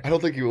 panda bear. I don't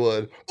think you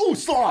would. Oh,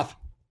 sloth.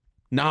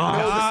 Nah,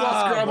 No, the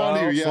sloths grab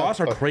onto you. Yeah. sloths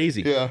are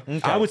crazy. Yeah.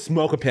 Okay. I would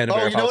smoke a panda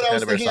bear. Oh, if you know was what a I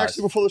was panda bear thinking size.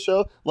 actually before the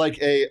show?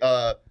 Like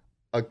a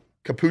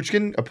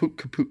capuchin,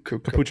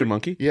 Capuchin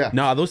monkey? Yeah.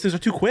 Nah, those things are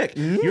too quick.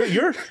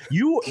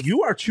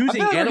 You are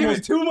choosing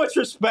animals. too much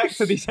respect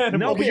to these animals.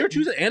 No, but you're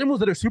choosing animals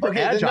that are super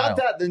Okay, agile. then not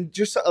that. Then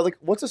just like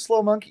what's a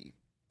slow monkey?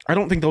 I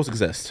don't think those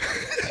exist.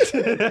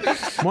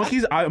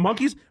 monkeys,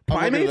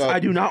 primates. up. I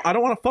do not. I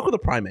don't want to fuck with a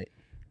primate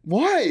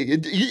Why?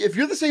 If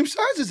you're the same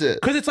size as it.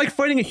 because it's like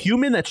fighting a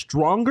human that's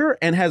stronger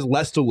and has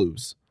less to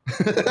lose.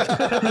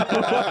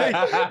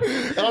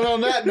 And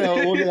on that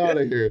note, we'll get out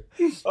of here.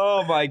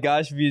 Oh my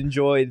gosh, if you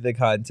enjoyed the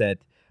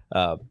content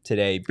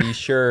today, be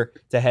sure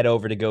to head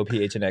over to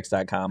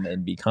gophnx.com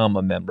and become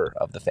a member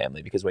of the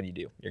family, because when you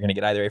do, you're going to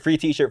get either a free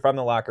t-shirt from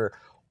the locker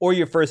or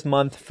your first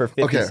month for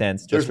 50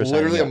 cents. Just There's for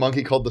literally a signing up.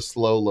 monkey called the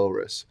slow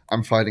loris.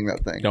 I'm fighting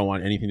that thing. Don't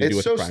want anything to do It's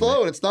with so the primate. slow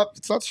and it's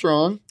not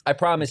strong. I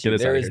promise you, Get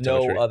us there outta is here,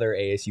 no Toshi. other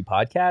ASU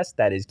podcast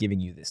that is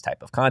giving you this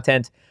type of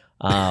content.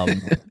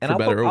 And For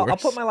better or I'll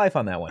worse. put my life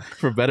on that one.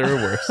 For better or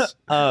worse.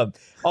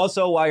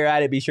 Also, while you're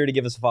at it, be sure to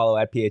give us a follow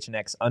at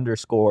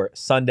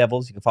PHNX_Sun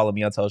Devils. You can follow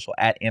me on social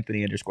at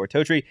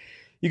Anthony_Totri.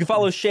 You can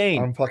follow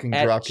Shane I'm fucking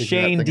at drop kicking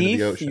Shane that thing into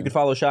the Deef. ocean. You can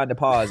follow Sean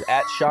DePaz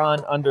at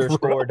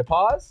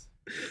Sean_DePaz.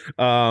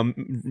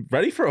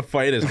 Ready for a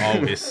fight as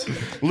always.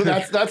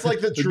 That's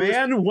like the truest.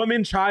 Man,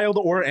 woman, child,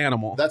 or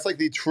animal. That's like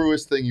the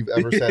truest thing you've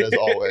ever said, as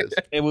always.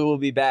 And we will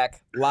be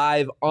back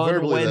live on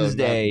Verbally, though, not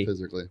Wednesday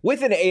physically.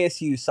 with an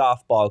ASU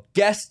softball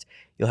guest.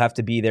 You'll have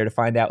to be there to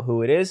find out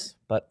who it is.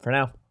 But for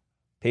now,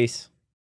 peace.